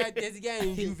there's the guy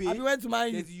in Juve. Have you went to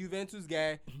Man There's U? the Juventus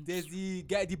guy. There's the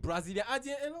guy, the Brazilian.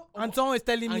 And someone is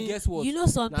telling and me. guess what? You know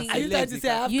something. Are you trying to say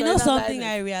I have You know something coronavirus?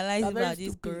 I realized They're very about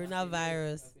this stupid.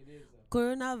 coronavirus.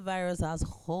 Coronavirus has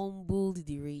humbled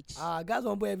the rich. Guys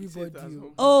humble everybody. That's oh.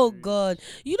 humble. Oh God,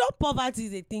 you know poverty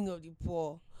is a thing of the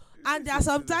poor, and there are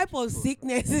some type of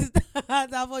sicknesses that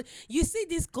have. You see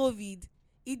this COVID,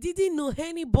 it didn't know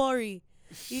anybody.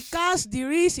 It catch the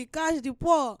rich, it catch the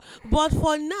poor. But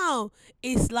for now,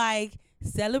 it's like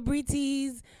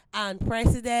celebrities and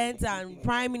presidents and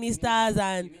prime ministers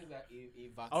and.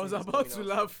 I was about to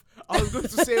laugh. I was going to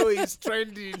say, oh, it's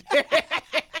trending.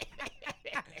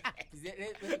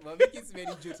 We're making too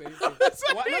many jokes.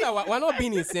 We're not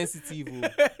being insensitive.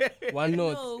 We're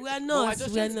not. No, we are But not. we're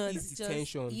just We are trying to not. ease It's the just-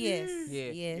 tension. Yes.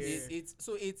 Yeah. Yes. It's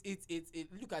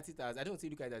look at it as, I don't say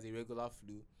look at it as a regular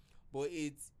flu, but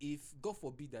it's, if God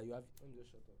forbid that you have, let me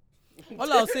just shut up.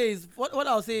 All I'll say is what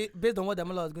I'll say based on what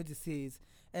Damola was going to say is,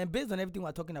 and based on everything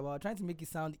we're talking about, trying to make it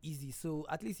sound easy. So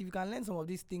at least if you can learn some of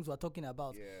these things we're talking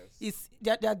about, Yes.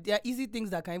 there are easy things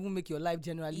that can even make your life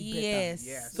generally better. Yes.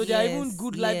 Yes. So there are even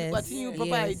good life. yes, We're teaching you proper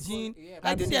yes. hygiene. Yeah,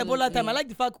 Like this the Ebola time. Absolutely. I like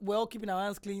the fact we're all keeping our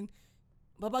hands clean.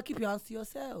 Baba, keep your hands to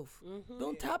yourself. Mhm.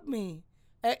 Don't tap me.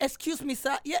 Excuse me,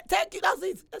 sir. Yeah, thank you. That's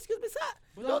it. Excuse me,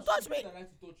 sir. Don't touch me.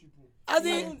 As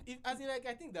in, like,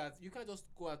 I think that you can't just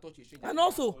go and touch a stranger. and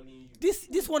also, calling you.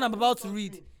 this one I'm about to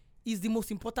read is the most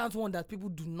important one that people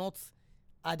do not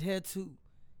adhere to.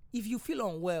 If you feel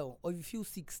unwell or if you feel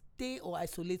sick, stay or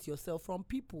isolate yourself from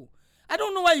people. I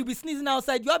don't know why you be sneezing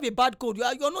outside. You have a bad cold.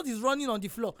 Your nose is running on the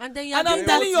floor. And then you And are I'm doing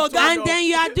telling that, you, Oga, and then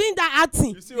you are doing that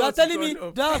acting. you are telling me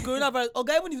don't have coronavirus.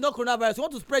 Okay, even if it's not coronavirus, you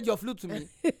want to spread your flu to me.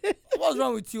 What's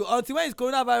wrong with you? Until when is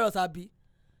coronavirus, Abi?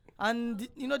 And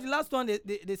you know the last one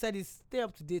they said is stay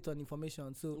up to date on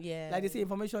information. So Yeah. like they say,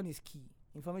 information is key.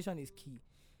 Information is key.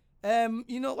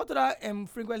 You know what other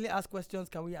frequently asked questions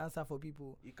can we answer for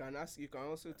people? You can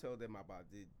also tell them about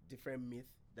the different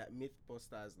myth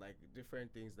posters, like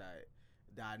different things that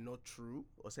are not true,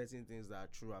 or certain things that are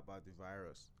true about the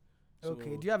virus.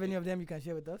 Okay. So, Do you have any of them you can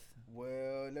share with us?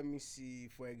 Well, let me see.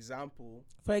 For example,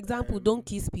 For example, don't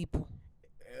kiss people.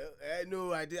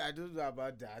 no, I don't know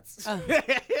about that. Ah.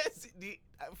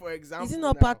 For example, Is it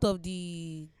not now, part of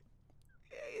the?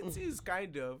 It is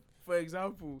kind of. For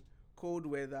example, cold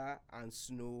weather and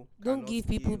snow. Don't cannot give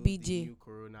people kill the BJ. new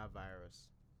coronavirus.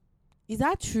 Is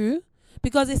that true?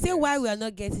 Because they say Yes. why we are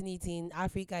not getting it in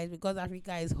Africa is because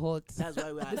Africa is hot. That's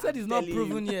why we are. They said it's not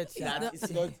proven yet. That not-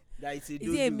 it's not. That it's a Is it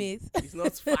a dodo. myth? It's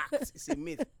not fact. It's a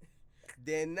myth.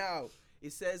 Then now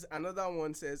it says, another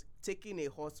one says, taking a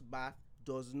hot bath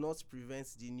does not prevent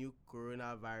the new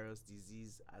coronavirus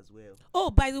disease as well. Oh,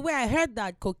 by the way, I heard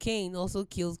that cocaine also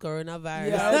kills coronavirus.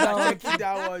 Yeah. I'm checking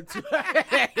that one too.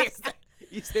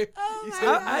 It's a, Oh it's my a,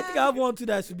 God. I think I have one too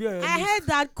that should be on your I list. heard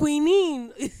that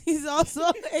quinine is also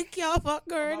a cure for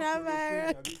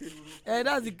coronavirus.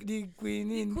 That's the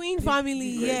queen. Queen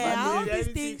family, Queen yeah. family. All these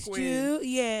Reality things queen. true,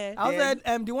 yeah. I also Then-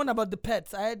 had the one about the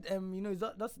pets. I had you know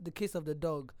that's the case of the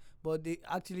dog, but they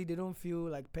don't feel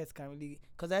like pets can really,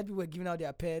 because I had people were giving out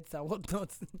their pets and whatnot.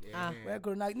 Ah. Where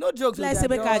corona, no jokes. Let's with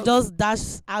say their make I dog. just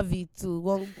dash Avi to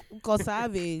one because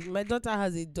my daughter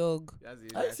has a dog.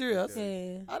 Are you serious?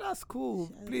 Yeah. Ah, that's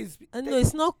cool. Please, No,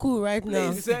 it's not cool right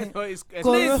now. Please. it's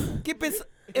please keep it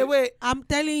away. I'm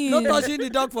telling you, No touching the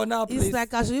dog for now, please. it's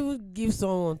like I should even give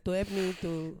someone to help me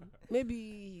to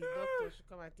maybe his doctor should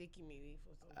come and take him away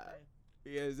for some time.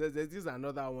 Yes, this is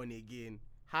another one again.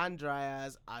 Hand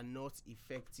dryers are not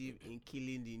effective in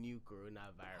killing the new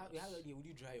coronavirus. Would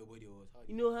you dry your body or what?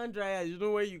 You know, hand dryers, you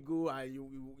know, where you go and you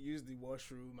use the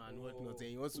washroom and whatnot, and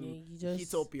you also Yeah, you just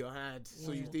heat up your hand,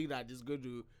 so you Yeah. think that it's going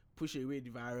to push away the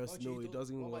virus. No, it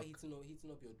doesn't What work. about heating up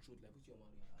your throat? Like put your mouth.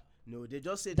 No, they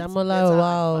just said Damola, it's better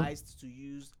wow. advised to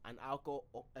use an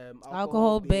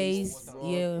alcohol-based, rub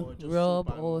yeah, or just rub soap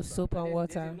and or water. soap and There's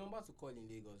water. a number to call in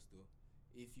Lagos though.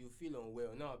 If you feel unwell,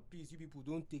 now please, you people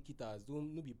don't take it as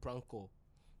don't be prank call.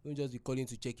 Don't just be calling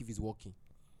to check if it's working.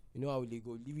 You know how they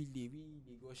go, we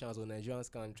Lagosians or Nigerians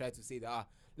can try to say that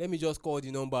let me just call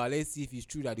the number, let's see if it's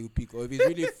true that they'll pick, or if it's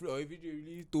really free, or if it's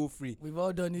really toll free. We've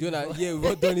all done it. You know, before. yeah, we've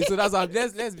all done it. So that's why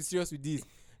let's be serious with this.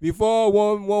 before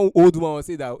one old woman will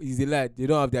say that is a lie. They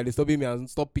don't have that. They stopping me and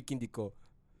stop picking the call.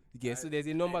 Okay, so there's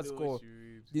a number to call.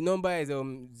 The number is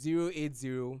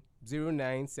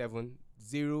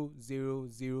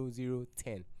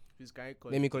 080-097-00010. Please, can you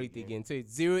call Let me call it again. So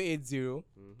it's 080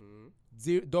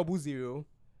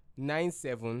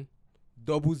 0097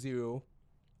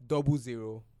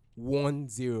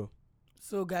 000010.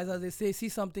 So guys, as they say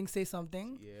something, say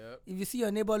something. Yeah. If you see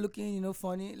your neighbor looking,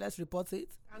 funny, let's report it.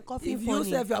 And coughing If funny.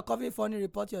 you are coughing funny,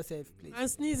 report yourself, please. And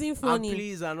sneezing And funny.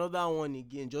 please, another one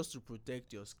again, just to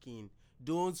protect your skin.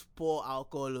 Don't pour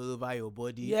alcohol all over your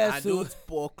body. Yes, and so- don't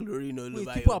pour chlorine all Wait,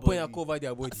 over people your are pouring body. alcohol over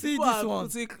their body. See People this are one.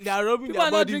 they are rubbing People their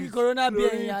are not body drinking with Corona beer in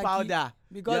chlorine Yankee powder.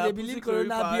 because They they are believe putting chlorine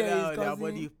Corona beer powder is on their causing.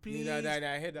 body. Please, I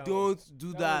heard that one. don't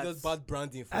do That that. was just bad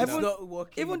branding. For I It's now. even- not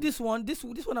working. Even this one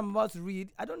I'm about to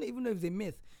read, I don't even know if it's a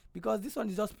myth because this one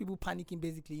is just people panicking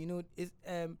basically. It's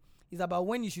about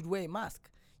when you should wear a mask.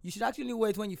 You should actually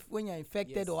wear it when you're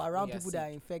infected Yes, or when around you're people that are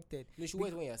sick. infected. You should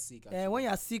wait when you're sick. When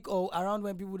you're sick or around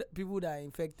when people that are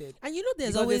infected. And you know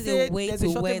there's Because they always say a way there's a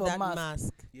to shortage wear of that mask.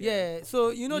 mask. Yeah.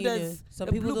 So there's some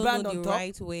a people blue don't band know on the top.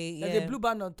 right way. Yeah. There's a blue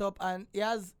band on top, and it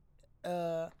has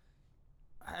I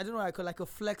don't know what I call, like a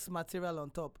flex material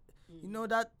on top. You know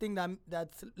that thing that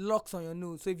locks on your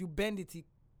nose. So if you bend it,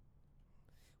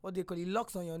 what they call it,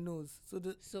 locks on your nose. So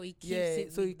So it keeps yeah,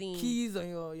 it so within. it keys on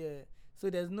your So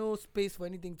there's no space for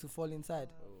anything to fall inside.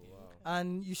 Oh, wow.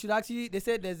 And you should actually, they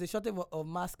said there's a shortage of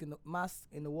masks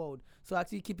in the world. So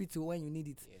actually keep it to when you need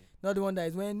it. Yeah. Not the one that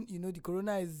is when the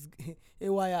corona is a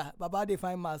wire. Baba they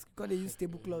find mask because they use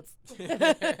tablecloths.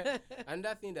 And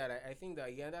that thing that I think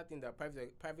that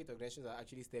private organizations are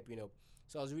actually stepping up.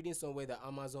 So I was reading somewhere that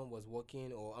Amazon is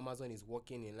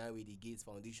working in line with the Gates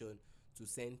Foundation to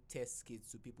send test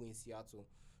kits to people in Seattle.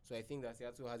 So I think that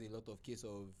Seattle has a lot of case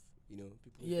of people.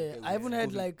 Yeah, infected I with even heard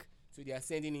COVID. like So they are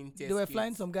sending in test they were kits.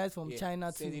 flying some guys from Yeah,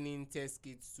 China sending too. in test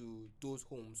kits to those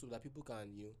homes so that people can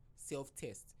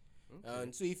self-test. Okay.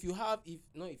 And so if you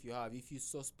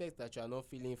suspect that you are not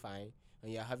feeling fine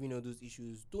and you are having all those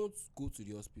issues, don't go to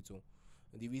the hospital.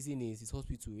 And the reason is it's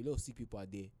hospital. A lot of sick people are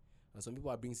there, and some people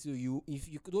are bringing. So if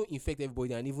you don't infect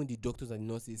everybody, and even the doctors and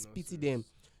the nurses, pity them.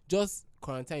 Just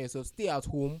quarantine yourself. Stay at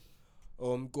home.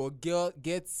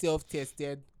 Get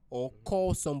self-tested or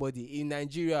call somebody. In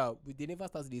Nigeria, they never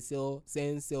started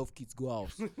send self kits go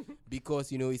out because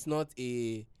it's not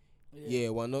a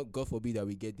we're not, God forbid that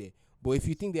we get there. But if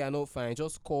you think they are not fine,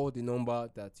 just call the number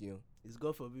that It's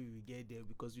God forbid we get there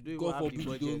because you don't God even have the forbid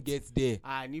budget. you don't get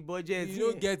there. Need budget. You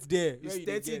don't get there. It's Where you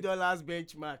dey $30 get?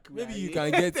 benchmark. Maybe man. you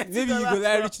can get. Maybe you go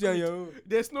like reach there on your own.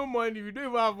 There's no money. We don't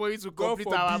even have money to God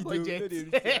complete our forbid, oh, no, they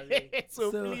reach budget. there.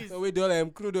 so So- please. So we dollar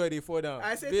crude oil they fall down.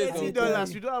 I said Based on $30.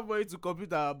 quality. We don't have money to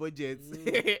complete our budget. So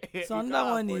We another can't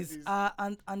one afford is this.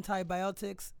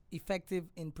 antibiotics effective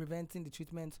in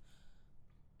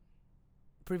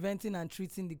preventing and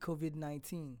treating the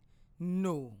COVID-19?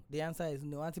 No. The answer is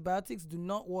no. Antibiotics do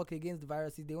not work against the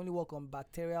viruses. They only work on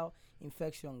bacterial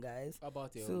infection, guys. How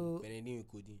about So-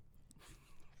 Benedict with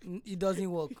codeine? It doesn't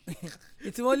work.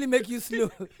 It will only make you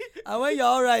slow. And when you're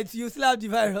all right, you still have the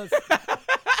virus.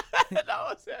 That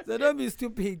was it. So don't be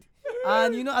stupid.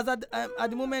 And as at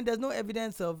the moment, there's no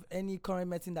evidence of any current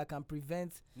medicine that can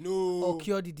prevent No. or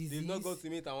cure the They've disease. not got to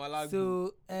meet our lag.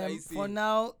 So What are you for saying?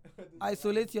 now,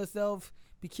 isolate yourself.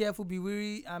 Be careful, be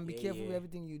wary, and be Yeah, careful with yeah.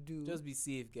 everything you do. Just be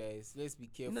safe, guys. Let's be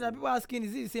you careful. know that people are asking,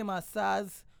 is it the same as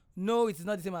SARS? No, it is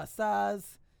not the same as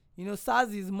SARS. SARS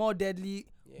is more deadly,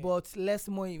 Yeah. but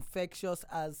more infectious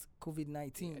as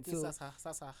COVID-19. I think So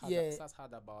SARS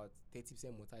had about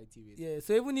 30% mortality rate. yeah,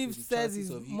 so even if the SARS chances is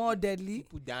of you- more deadly,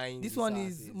 People dying. this with one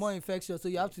SARS is more infectious. So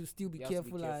you have to still be you have to be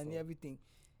careful and careful. everything.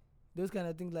 Those kind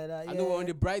of things like that. I Yeah. know on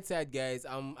the bright side, guys,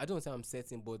 I don't say I'm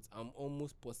certain, but I'm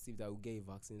almost positive that we'll get a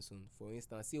vaccine soon. For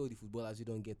instance, see all the footballers who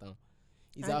don't get them.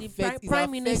 It's And the it's prime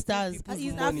affecting ministers people's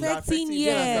is money. affecting, Do you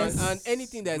yes. understand? And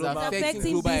anything that's Global. It's affecting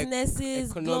affecting global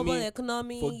businesses, global economy,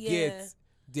 economy. forget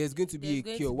there's going to be There's a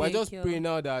going cure. to We're be a just cure. praying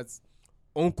now that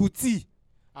Uncle T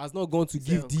has not gone to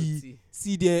Say give Uncle the T.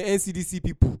 NCDC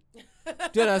people.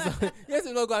 Do you understand? Yes,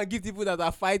 we're not going to give people that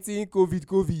are fighting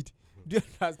COVID. Do you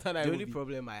understand? The only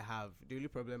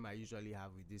problem I usually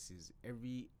have with this is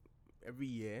every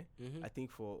year, Mhm. I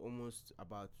think for almost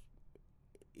about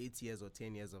 8 years or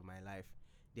 10 years of my life,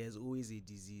 there's always a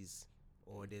disease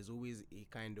or there's always a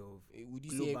kind of Would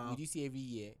you global. say every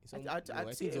year? It's I'd almost, no, I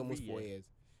say think it's almost every 4 year. years.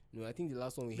 No, I think the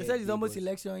last one we They had said it's big almost was,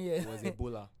 election year. was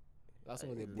Ebola. Last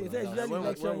one was Ebola. They said it's That was usually when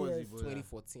election was years. Ebola?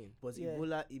 2014. But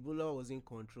Yeah. Ebola was in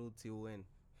control till when?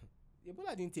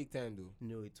 Ebola didn't take time though.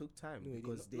 No, it took time No, it did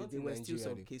because not- not there in were still Nigeria,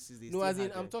 some though. cases. They No, still as in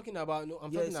had, I'm talking about I'm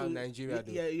yeah, talking so about Nigeria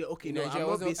though. Yeah, okay. In No, Nigeria I'm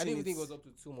not wasn't, I basing didn't it. think it was up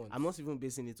to 2 months. I'm not even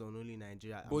basing it on only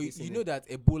Nigeria. I'm But basing you know it- that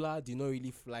Ebola did not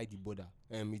really fly the border.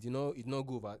 It did not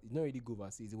go over. It did not really go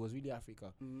overseas. It was really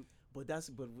Africa. But that's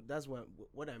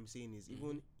what I'm saying is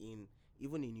even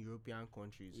in European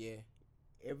countries, Yeah.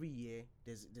 every year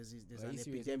there's Are an you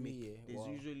serious? epidemic. Every year? There's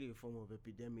Wow. usually a form of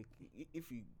epidemic.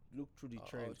 If you look through the I'll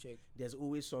trend, check. there's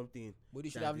always something. But they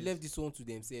should that have is- left this one to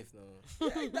themselves now.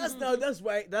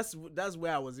 Yeah, that's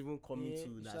where I was even coming Yeah, to.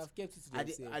 they should That have kept it to I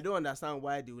themselves. don't understand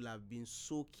why they will have been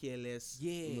so careless.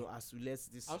 Yeah. As to let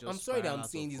this. I'm just sorry that spiral I'm out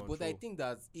saying of this, but I control. think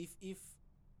that if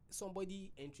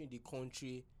somebody entering the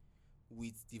country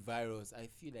with the virus, I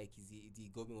feel like the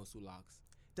government was so lax.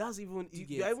 That's even you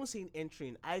you're get- even saying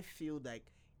entering. I feel like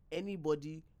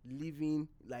anybody living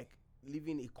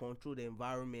a controlled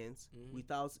environment Mhm.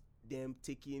 without them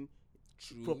taking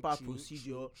True, proper true,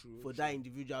 procedure true, for true. that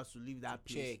individual to leave that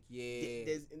place. Check, yeah.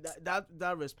 There's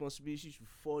that responsibility should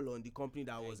fall on the company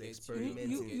that I was get you.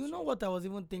 experimenting. You know what I was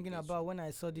even thinking Yes. about when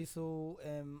I saw this whole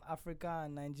Africa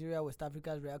and Nigeria, West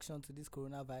Africa's reaction to this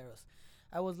coronavirus.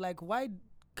 I was like, why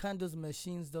can't those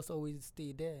machines just always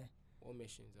stay there? What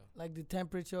machines are? Like the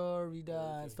temperature reader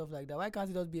Okay. and stuff like that. Why can't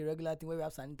it just be a regular thing where we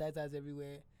have sanitizers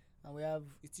everywhere and we have?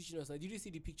 It's teaching us. Did you see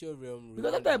the picture of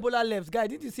Because after Rwanda? Ebola left, guy,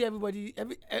 did you see everybody?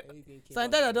 Everything came out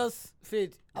Sanitizer of- just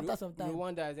fade after some time.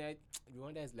 Rwanda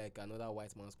is like another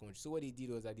white man's country. So what they did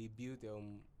was that they built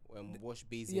wash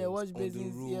basins. Yeah, wash on the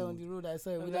basins. Yeah, on road. the road. I saw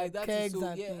it And with like that is kegs so,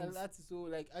 and yeah, things. that is so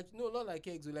like no, not like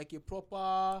kegs, like a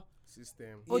proper.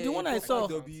 System. Oh, the one I saw- I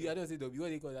don't say W. What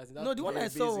they call that? No, the one Yeah, I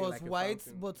saw basin was like a white,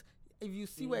 fountain. but if you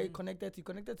see where it Mhm.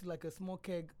 connected to like a small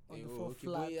keg on the floor okay,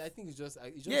 flat. but I think it's just.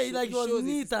 Yeah, it like it was shows a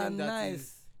neat system and that nice.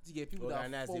 is- You get people Oh,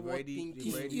 that nice. are They've forward already- thinking.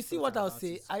 they've already You see thought what I'll about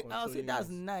say? it, I'll say controlling that's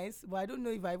it. nice, but I don't know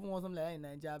if I even want something like that in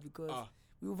Nigeria because Ah.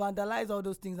 we will vandalize all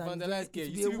those things and Vandalize it care. will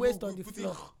You be see a people waste on the putting-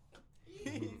 floor.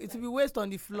 It will be waste on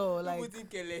the floor. Like Putting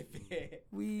kelefe.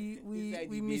 we inside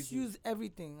we the misuse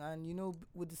everything, and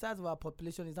with the size of our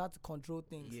population, it's hard to control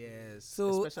things. Yes.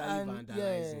 So especially and yeah,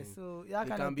 vandalizing. so that They kind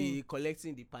can of be thing.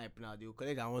 collecting the pipe now. They will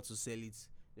collect and want to sell it.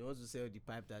 They want to sell the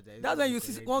pipe that. That's when you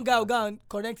see one guy will go and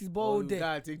connect his ball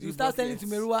there. You start selling to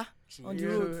Merua on the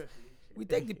road. We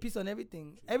take the piece on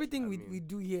everything. Everything I we mean,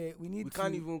 do here, we need We to.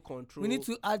 can't even control. We need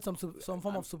to add some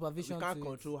form of supervision. We can't to it.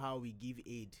 control how we give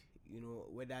aid.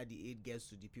 Whether the aid gets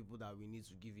to the people that we need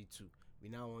to give it to. We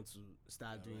now want to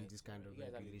start doing this kind of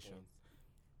regulation.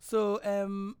 So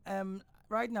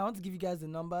right now I want to give you guys the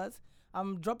numbers.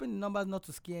 I'm dropping the numbers not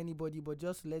to scare anybody, but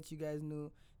just to let you guys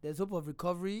know there's hope of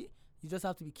recovery. You just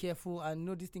have to be careful and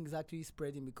know this thing is actually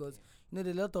spreading because there's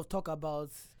a lot of talk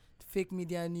about fake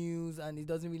media news and it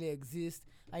doesn't really exist.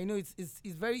 I know it's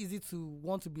very easy to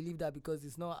want to believe that because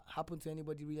it's not happened to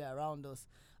anybody really around us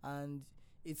and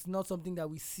it's not something that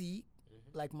we see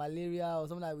like malaria or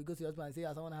something that we go to the hospital and say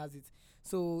someone has it.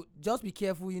 So just be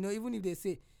careful, even if they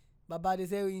say Baba, they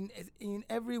say in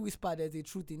every whisper there's a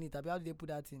truth in it. How do they put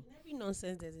that in? In every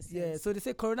nonsense, there's a sense. Yeah, so they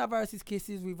say coronavirus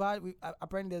cases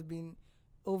apparently there's been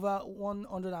over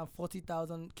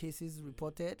 140,000 cases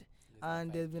reported,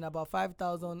 and there's been about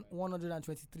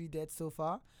 5,123 deaths so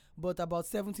far, but about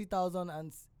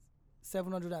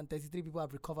 70,733 people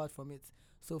have recovered from it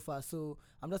so far. So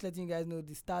I'm just letting you guys know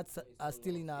the stats are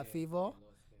still in our favor,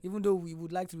 even though we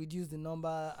would like to reduce the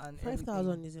number and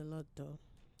 5,000 is a lot, though.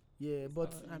 Yeah,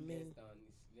 but I mean,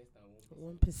 less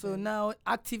than 1%. so now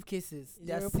active cases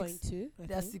there are 0.2.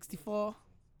 there are 64.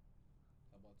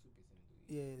 about 2%.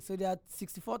 Yeah, so there are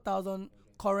 64,000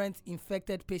 current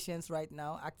infected patients right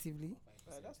now actively,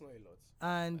 That's not a lot.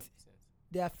 and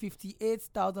there are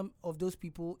 58,000 of those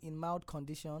people in mild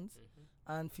conditions,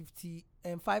 and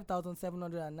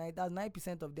 5,709. That's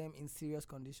 9% of them in serious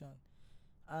condition,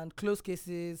 and close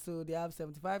cases. So they have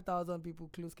 75,000 people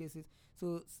close cases.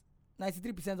 So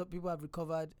 93% of people have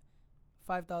recovered.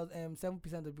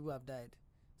 7% of people have died.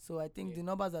 So I think the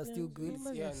numbers are still good.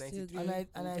 Yeah, 93.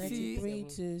 And I see- 93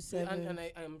 to 7. And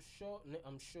I'm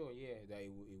sure, yeah, that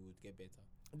it would get better.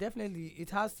 Definitely, it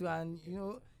has to, and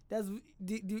that's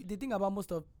the thing about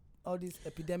most of all these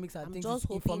epidemics and I'm things just is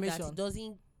hoping that information. it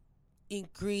doesn't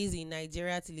increase in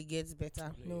Nigeria till it gets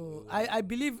better. No, I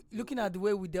believe looking at the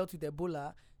way we dealt with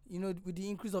Ebola, with the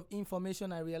increase of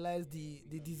information, I realized the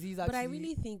disease actually. But I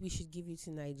really think we should give it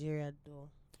to Nigeria, though.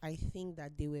 I think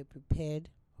that they were prepared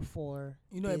for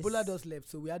this. Ebola just left,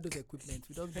 so we had those equipment.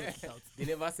 We just brought it out. They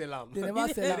never sell them. They never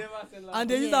sell 'em. sell And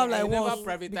they use Yeah, them like I never once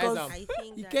privatize because them. I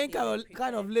think it that came they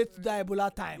kind of late to that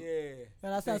Ebola time. Yeah. You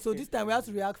understand? So this time we have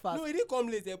to react fast. No, it didn't come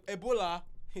late. Ebola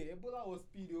was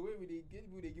speed. The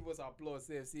way they give us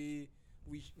applause. See,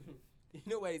 we You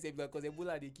know why they say because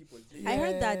Ebola they keep on. I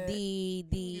heard that Yeah.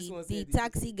 This one the said it.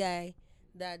 taxi guy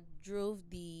that drove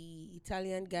the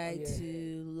Italian guy Oh, yeah.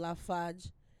 to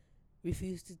Lafarge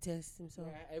refused to test himself.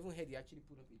 I even heard he actually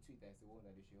put up a tweet as the one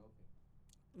that they should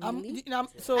help him.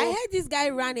 Really? So I heard this guy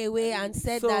ran away and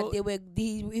said So- that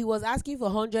he was asking for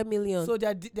 100 million. so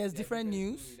there's different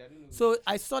news. I don't know. So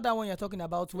I saw that one you're talking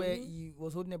about where Mhm. he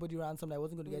was holding everybody ransom that he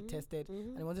wasn't going to get tested and he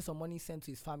Mhm. wanted some money sent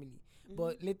to his family. Mhm.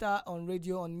 But later on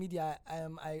radio, on media,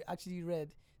 I actually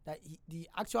read that the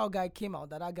actual guy came out,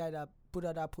 that guy that put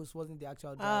out that post wasn't the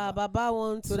actual driver. Baba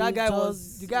wants So to that guy was-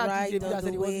 just the guy actually ride gave it on and said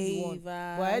the he wasn't the one. wave But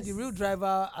I heard the as- real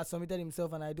driver has submitted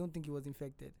himself and I don't think he was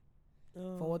infected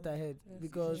from Oh. what I heard. That's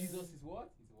Because Jesus is what?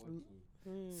 He's one.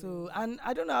 Mm. so, and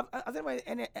I don't know, has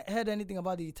anybody heard anything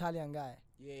about the Italian guy?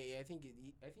 Yeah, I think there's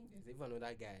even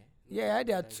another guy. Yeah, I heard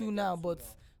there are Another two guy, now, two but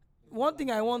now. one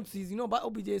thing I want is, about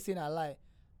OBJ saying a lie.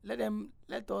 Let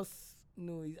us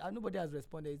know. Nobody has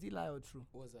responded. Is it lie or true?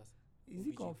 What's that? Is it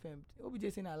OBJ. confirmed? OBJ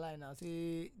saying a lie now.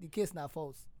 Say the case now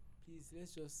false. Please,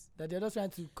 let's just. That they're just trying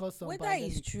to cause some Whether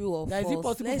pandemic. it's true or Guys, is it false,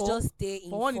 possible let's for- just stay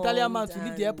For one Italian man to informed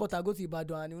leave the and- airport and go to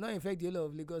Ibadan and he will not infect the whole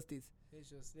of Lagos State.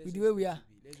 Let's With the just way we let are. it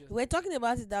be. Let's just- We're talking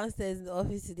about it downstairs in the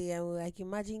office today, and we're like,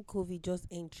 imagine COVID just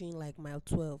entering like mile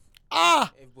 12.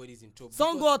 Ah! Everybody's in trouble.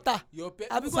 Sun because water. Your Abi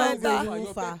pepper. go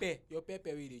enter. Your pepper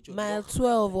with the chop. Mile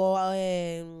 12 or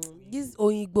this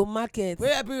Oyigbo market.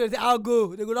 Where people say, I'll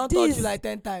go. They go down touch you This- like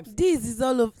 10 times. This is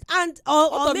all of and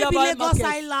What or of maybe Yaba Lagos market?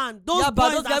 Island. Those Yaba,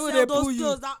 boys those that guys wey sell dey those pull you.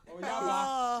 clothes. That, Oh,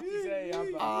 Yaba. He said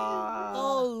Yaba. Ah.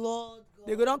 oh Lord.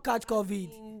 They go down catch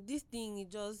COVID. This thing it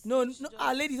just No, just-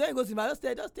 ladies, when you go to my just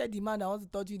tell the man that wants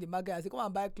to touch you in the market and say, come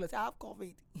and buy clothes. I have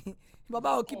COVID.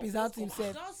 Baba will keep his hands to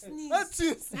himself. just sneeze. Let's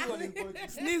see on the body.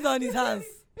 Sneeze on his hands.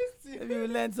 Maybe you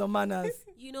learn some manners.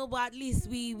 But at least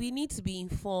we need to be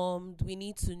informed. We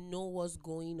need to know what's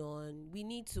going on. We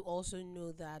need to also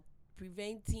know that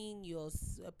preventing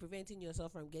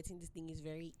yourself from getting this thing is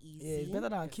very easy. Yeah, it's better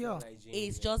than cure.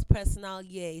 It's just personal.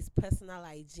 It's personal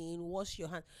hygiene. Wash your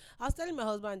hand. I was telling my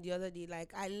husband the other day,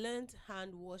 like I learned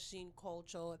hand washing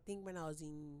culture. I think when I was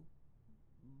in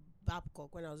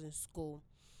Babcock, when I was in school,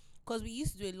 because we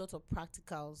used to do a lot of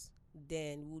practicals.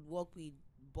 Then we would work with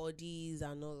bodies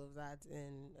and all of that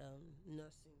and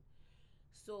nursing.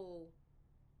 So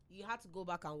you had to go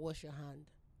back and wash your hand.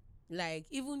 Like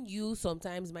even you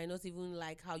sometimes might not even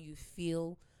like how you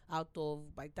feel out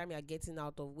of by the time you're getting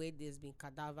out of where there's been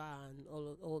cadaver and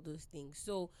all those things.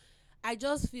 So I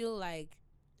just feel like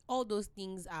all those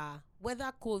things are, whether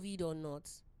COVID or not,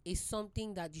 is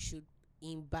something that you should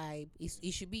imbibe.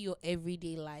 It should be your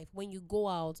everyday life. When you go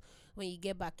out, when you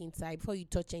get back inside, before you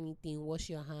touch anything, wash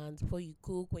your hands. Before you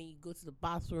cook, when you go to the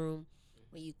bathroom,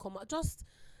 when you come out,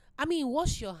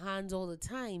 wash your hands all the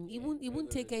time. It won't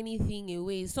take anything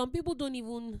away. Some people don't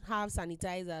even have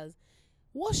sanitizers.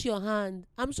 Wash your hand.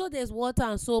 I'm sure there's water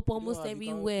and soap almost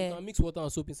everywhere. You can mix water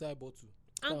and soap inside a bottle.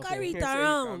 And Can't carry it for-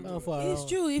 around. Can't for It's around.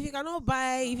 true. If you cannot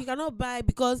buy,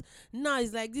 because now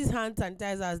it's like these hand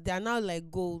sanitizers, they are now like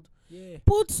gold. Yeah.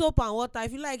 Put soap and water.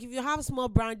 If you have small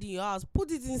brandy in your house, put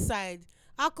it inside.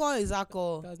 Alcohol is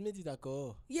alcohol. That's made it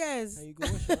alcohol. Yes. And you go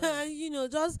wash your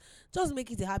hands. Just make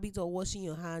it a habit of washing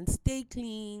your hands. Stay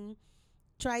clean.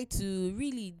 Try to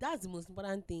really, that's the most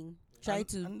important thing. Try And-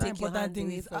 to and the take your important hand thing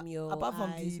away is, from your apart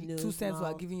from eyes, the nose, 2 cents we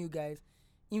are mouth. giving you guys,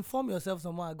 inform yourself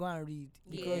some more and go and read.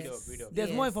 Because Yes. Read up.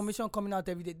 there's more Yes. information coming out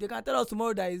every day. They can tell us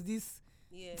tomorrow that is this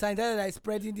Yes. sanitizer that is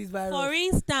spreading this virus. For need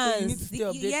to instance, stay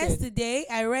updated. yesterday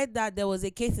I read that there was a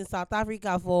case in South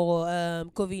Africa for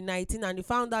COVID-19, and they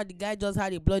found out the guy just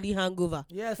had a bloody hangover.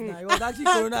 Yes, now it was actually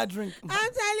Corona drink. I'm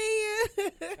telling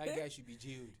you, That guy should be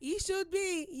jailed. he should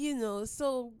be.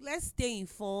 So let's stay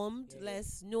informed. Yeah.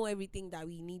 Let's know everything that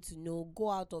we need to know. Go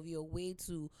out of your way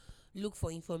to look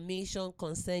for information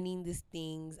concerning these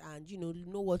things, and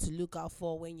know what to look out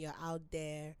for when you're out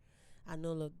there. And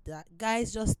all of that.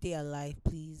 Guys, just stay alive,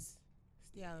 please.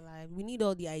 Stay alive. We need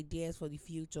all the ideas for the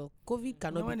future. COVID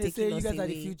cannot When be they say taking you us guys away. are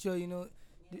the future,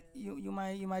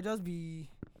 you might just be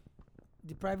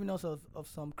depriving us of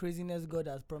some craziness God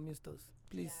has promised us.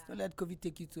 Please don't let COVID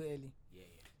take you too early. Yeah.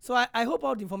 So I hope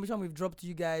all the information we've dropped to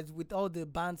you guys with all the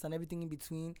bans and everything in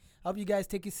between, I hope you guys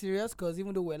take it serious, because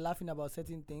even though we're laughing about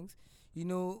certain things,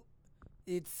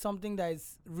 it's something that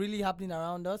is really happening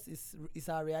around us. It's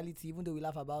our reality, even though we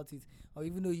laugh about it, or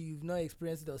even though you've not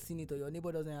experienced it or seen it, or your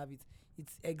neighbor doesn't have it. It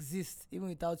exists even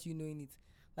without you knowing it.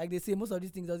 Like they say, most of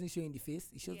these things doesn't show in the face.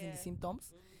 It shows in the Yeah.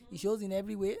 symptoms. It shows in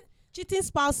every way. cheating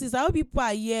spouses. I hope people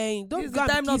are hearing. This Don't is go the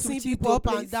time and not kissing to cheat, people oh, up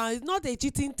and please. down. It's not a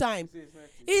cheating time.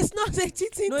 It's not a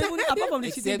cheating No, time. even apart from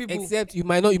the cheating people. except you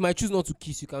might choose not to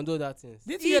kiss. You can do other things.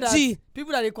 Did you hear that E.g.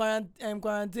 people that they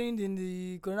quarantined in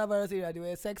the coronavirus area, they were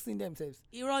sexing themselves?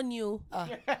 Iron you. Ah.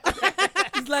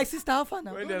 It's like Sister Alpha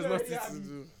now. When there's nothing to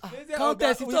do.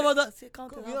 Countess, it's over that. Say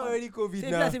Countess. We Alpha. already COVID Say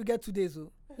if now. like say we get 2 days,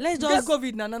 oh. Let's You get just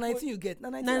COVID now, 19 you get.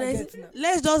 19 I get now.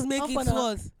 let's just make Alpha it now.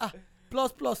 worse.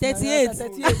 Plus. 38.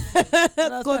 38.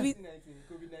 COVID. COVID-19.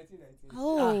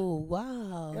 Oh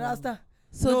wow. You understand?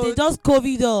 So No. they just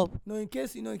COVID up. No, in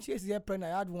case you get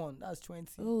pregnant, I had one. That's 20.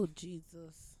 Oh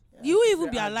Jesus. Yeah. You won't even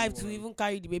Say be I do alive to one. even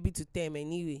carry the baby to term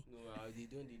anyway. They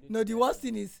don't. No, the worst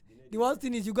thing is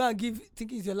you go and give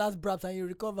thinking it's your last braps and you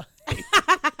recover.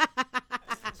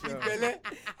 Sure.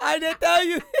 I they tell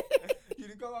you. You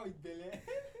recover with belly.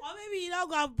 Or maybe you don't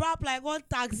go and brap like one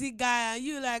taxi guy and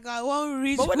you like one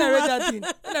rich But when I woman.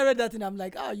 read that thing, I'm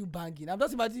like, how are you banging? I'm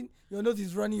just imagining your nose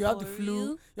is running, you have the For flu,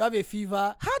 real? you have a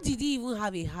fever. How did he even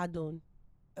have a hard on?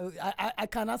 I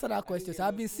can answer that question. So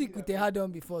I've been sick with a hard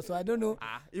on before, so I don't know.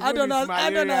 Even I don't know. with I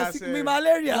don't know. malaria Sick sef. me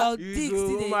malaria. Your You dick go,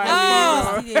 today.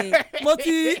 my Your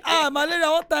Moti, malaria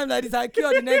one time like this, I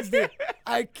cured the next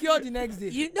day.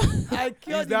 You know. I Is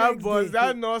cured the that next boss? day.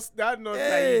 That nurse that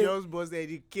Hey. you just boss that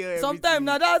he kill everything. Sometimes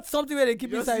now that's something where they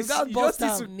keep Just inside. You to- got you bust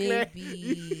just down. need to- Maybe.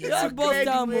 You got bust clear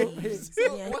down, the bro. way. Hey. So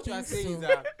Yeah, I what you are think saying so. is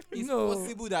that it's No.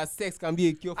 possible that sex can be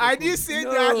a cure for I COVID. didn't say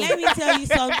No. that. Let me tell you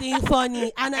something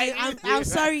funny, and I'm Yeah.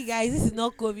 sorry guys, this is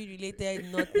not COVID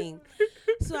related, nothing.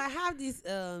 So I have this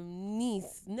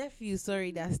nephew,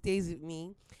 that stays with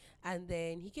me, and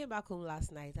then he came back home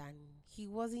last night and he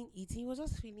wasn't eating, he was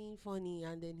just feeling funny,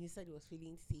 and then he said he was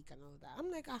feeling sick and all that. I'm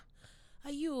like,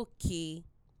 are you okay? He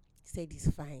said he's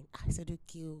fine. I said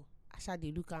okay. Asha,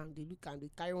 they look they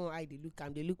carry one eye,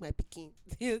 they look my pikin.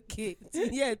 Okay,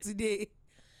 yeah, today.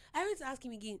 I went to ask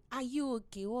him again, are you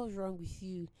okay? What's wrong with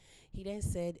you? He then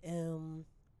said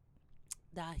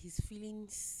that he's feeling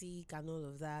sick and all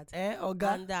of that.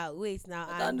 Oga. And that wait now,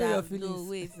 I and know your that feelings. no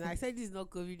wait now. I said this is not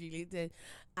COVID related,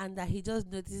 and that he just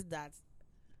noticed that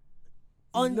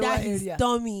under lower his area.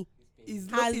 tummy, has His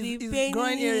been groin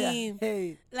paining area. him.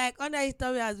 Hey. like under his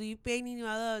tummy has been paining him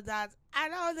and all of that.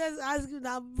 And I was just asking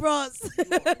that, bros,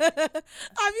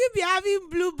 have you been having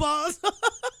blue balls?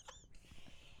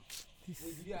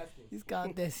 This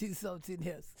countess is something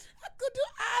else. I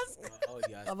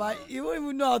couldn't ask But you won't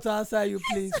even know how to answer you,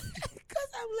 please. because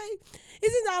I'm like,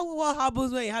 isn't that what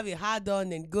happens when you have a hard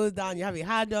on and goes down? You have a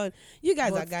hard on. You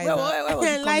guys But are guys. where was it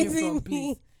coming Enlighten from,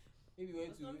 please? Maybe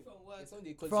went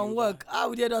to From work. How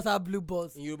would they just have blue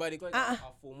balls? In Yoruba, they call it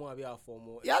afomo, abi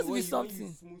afomo. It has to be when you something.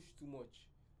 smoosh too much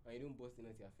and you don't bust in,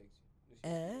 it affects you.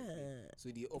 So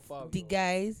the upper of The your-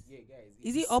 guys. Yeah, guys.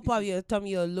 Is it upper of your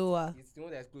tummy or lower? It's the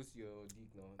one that's close to your dick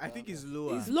now. I think it's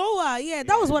lower. It's lower. Yeah,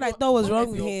 that was what I thought was When I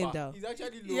wrong say with him, upper, though. It's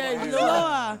actually lower. Yeah, it's lower.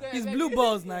 lower. It's blue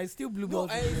balls now. It's still blue No,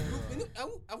 balls. it's blue. You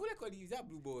know, I would call it. Is that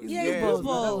blue balls? It's Yeah, blue it's balls.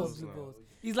 blue now, that's balls. what blue balls.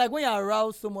 It's like when you're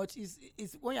aroused so much.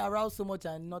 It's when you're aroused so much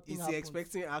and nothing It's happens.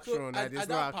 expecting So action and at there's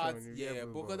no that action. part, you yeah,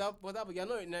 get blue because balls. you're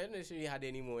not necessarily hard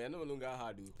anymore. You're no longer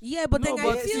hard. Though. Yeah, but No, then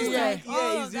but I feel still, like all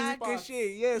yeah, of it's that.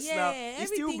 ricochet. Yes, Yeah, now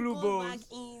it's still everything blue goes balls. back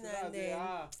in and then.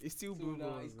 It's still So blue now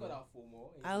balls. it's called afomo.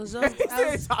 I was just. Actually,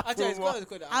 it's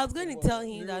called I was going to afomo. tell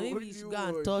him that You- maybe he should you go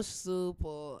and would. touch soap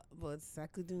but I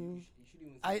couldn't.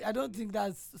 I don't think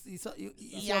it's your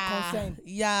Yeah, concern.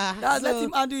 yeah. Let So-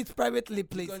 him handle it privately,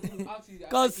 please.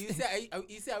 Because you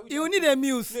you will need a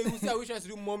muse. No, you say I wish I to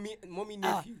do mommy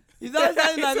nephew. Is that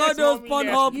sounding like all those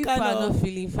Pornhub you kind are not of,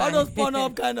 feeling all fine. those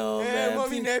Pornhub kind of? Mommy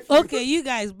things? nephew. Okay, you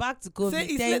guys back to Say COVID.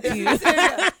 it's Thank like- you. it's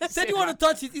here. Said you want to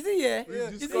touch it. Is it here? Yeah.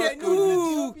 Is it No, here? no,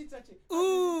 Ooh, no,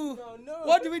 ooh. no.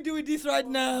 What do we do with this right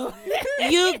now?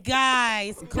 You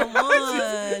guys, come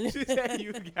on. She said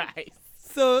you guys.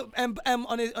 So,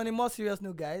 on a more serious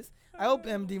note, guys, I hope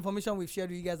the information we've shared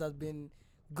with you guys has been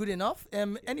good enough.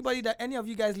 Any of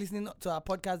you guys listening to our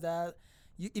podcast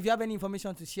if you have any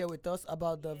information to share with us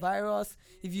about the virus,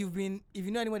 if you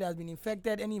know anybody that has been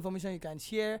infected, any information you can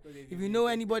share. If you know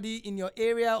anybody in your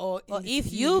area or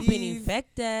If you've been live,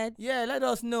 infected, yeah, let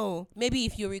us know. maybe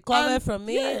if you recover And, from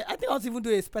it. Yeah, I think I want to even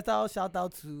do a special shout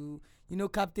out to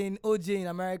Captain OJ in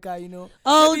America. Maybe you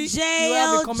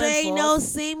have a comment OJ, for no us.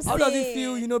 same. How does it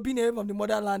feel, being away from the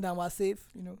motherland and we're safe?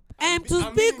 To I'm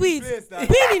speak being with, replaced,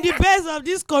 being in the best of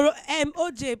this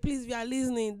OJ, please, if you are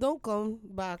listening, don't come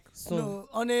back soon. No,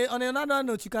 on another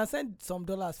note, you can send some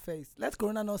dollars first. Let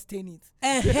Corona not stain it.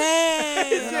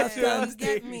 Hey, understand?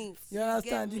 get me. You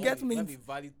understand? You get me? That's a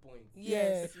valid point.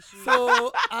 Yes. Yeah.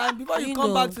 So, and before you You come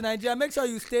know. back to Nigeria, make sure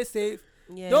you stay safe.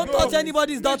 Yeah. Don't Bro, touch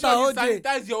anybody's Make daughter, sure you OJ.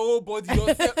 sanitize your whole body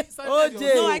yourself. Sanitize OJ.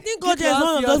 your- No, I think Keep OJ your is one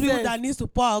hands of to those people yourself. that needs to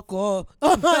pour alcohol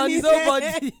On on his his own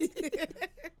head. body.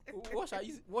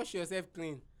 Wash yourself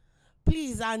clean.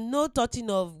 Please, and no touching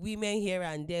of women here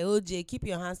and there. OJ, keep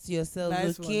your hands to yourself,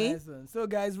 Nice okay? one, nice one. So,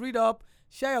 guys, read up,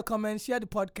 share your comments, share the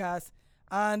podcast.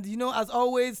 And, as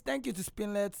always, thank you to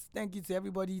Spinlets. Thank you to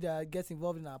everybody that gets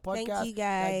involved in our podcast. Thank you,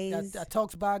 guys. That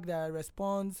talks back, that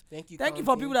responds. Thank you. Thank you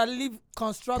for people that leave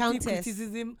constructive Countess.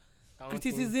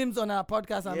 criticisms on our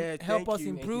podcast and help us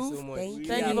improve. Thank you so much. Thank Really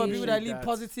Thank you for people that appreciate leave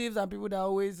positives and people that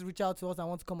always reach out to us and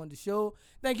want to come on the show.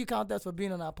 Thank you, Countess, for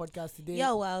being on our podcast today.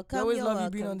 You're welcome. We always you're love welcome,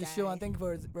 you being on the show, and guys. thank you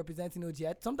for representing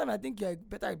OG. Sometimes I think you're a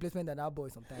better replacement than our boy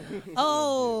sometimes.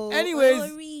 Oh.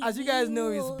 Anyways, as you guys know,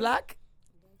 it's black.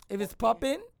 If it's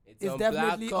popping, it's on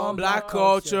definitely Black on Black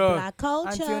culture. Black culture.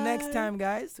 Until next time,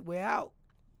 guys, we're out.